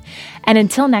 Hopefully? And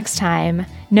until next time,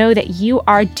 know that you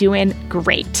are doing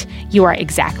great. You are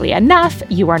exactly enough,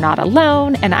 you are not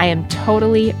alone, and I am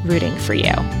totally rooting for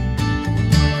you.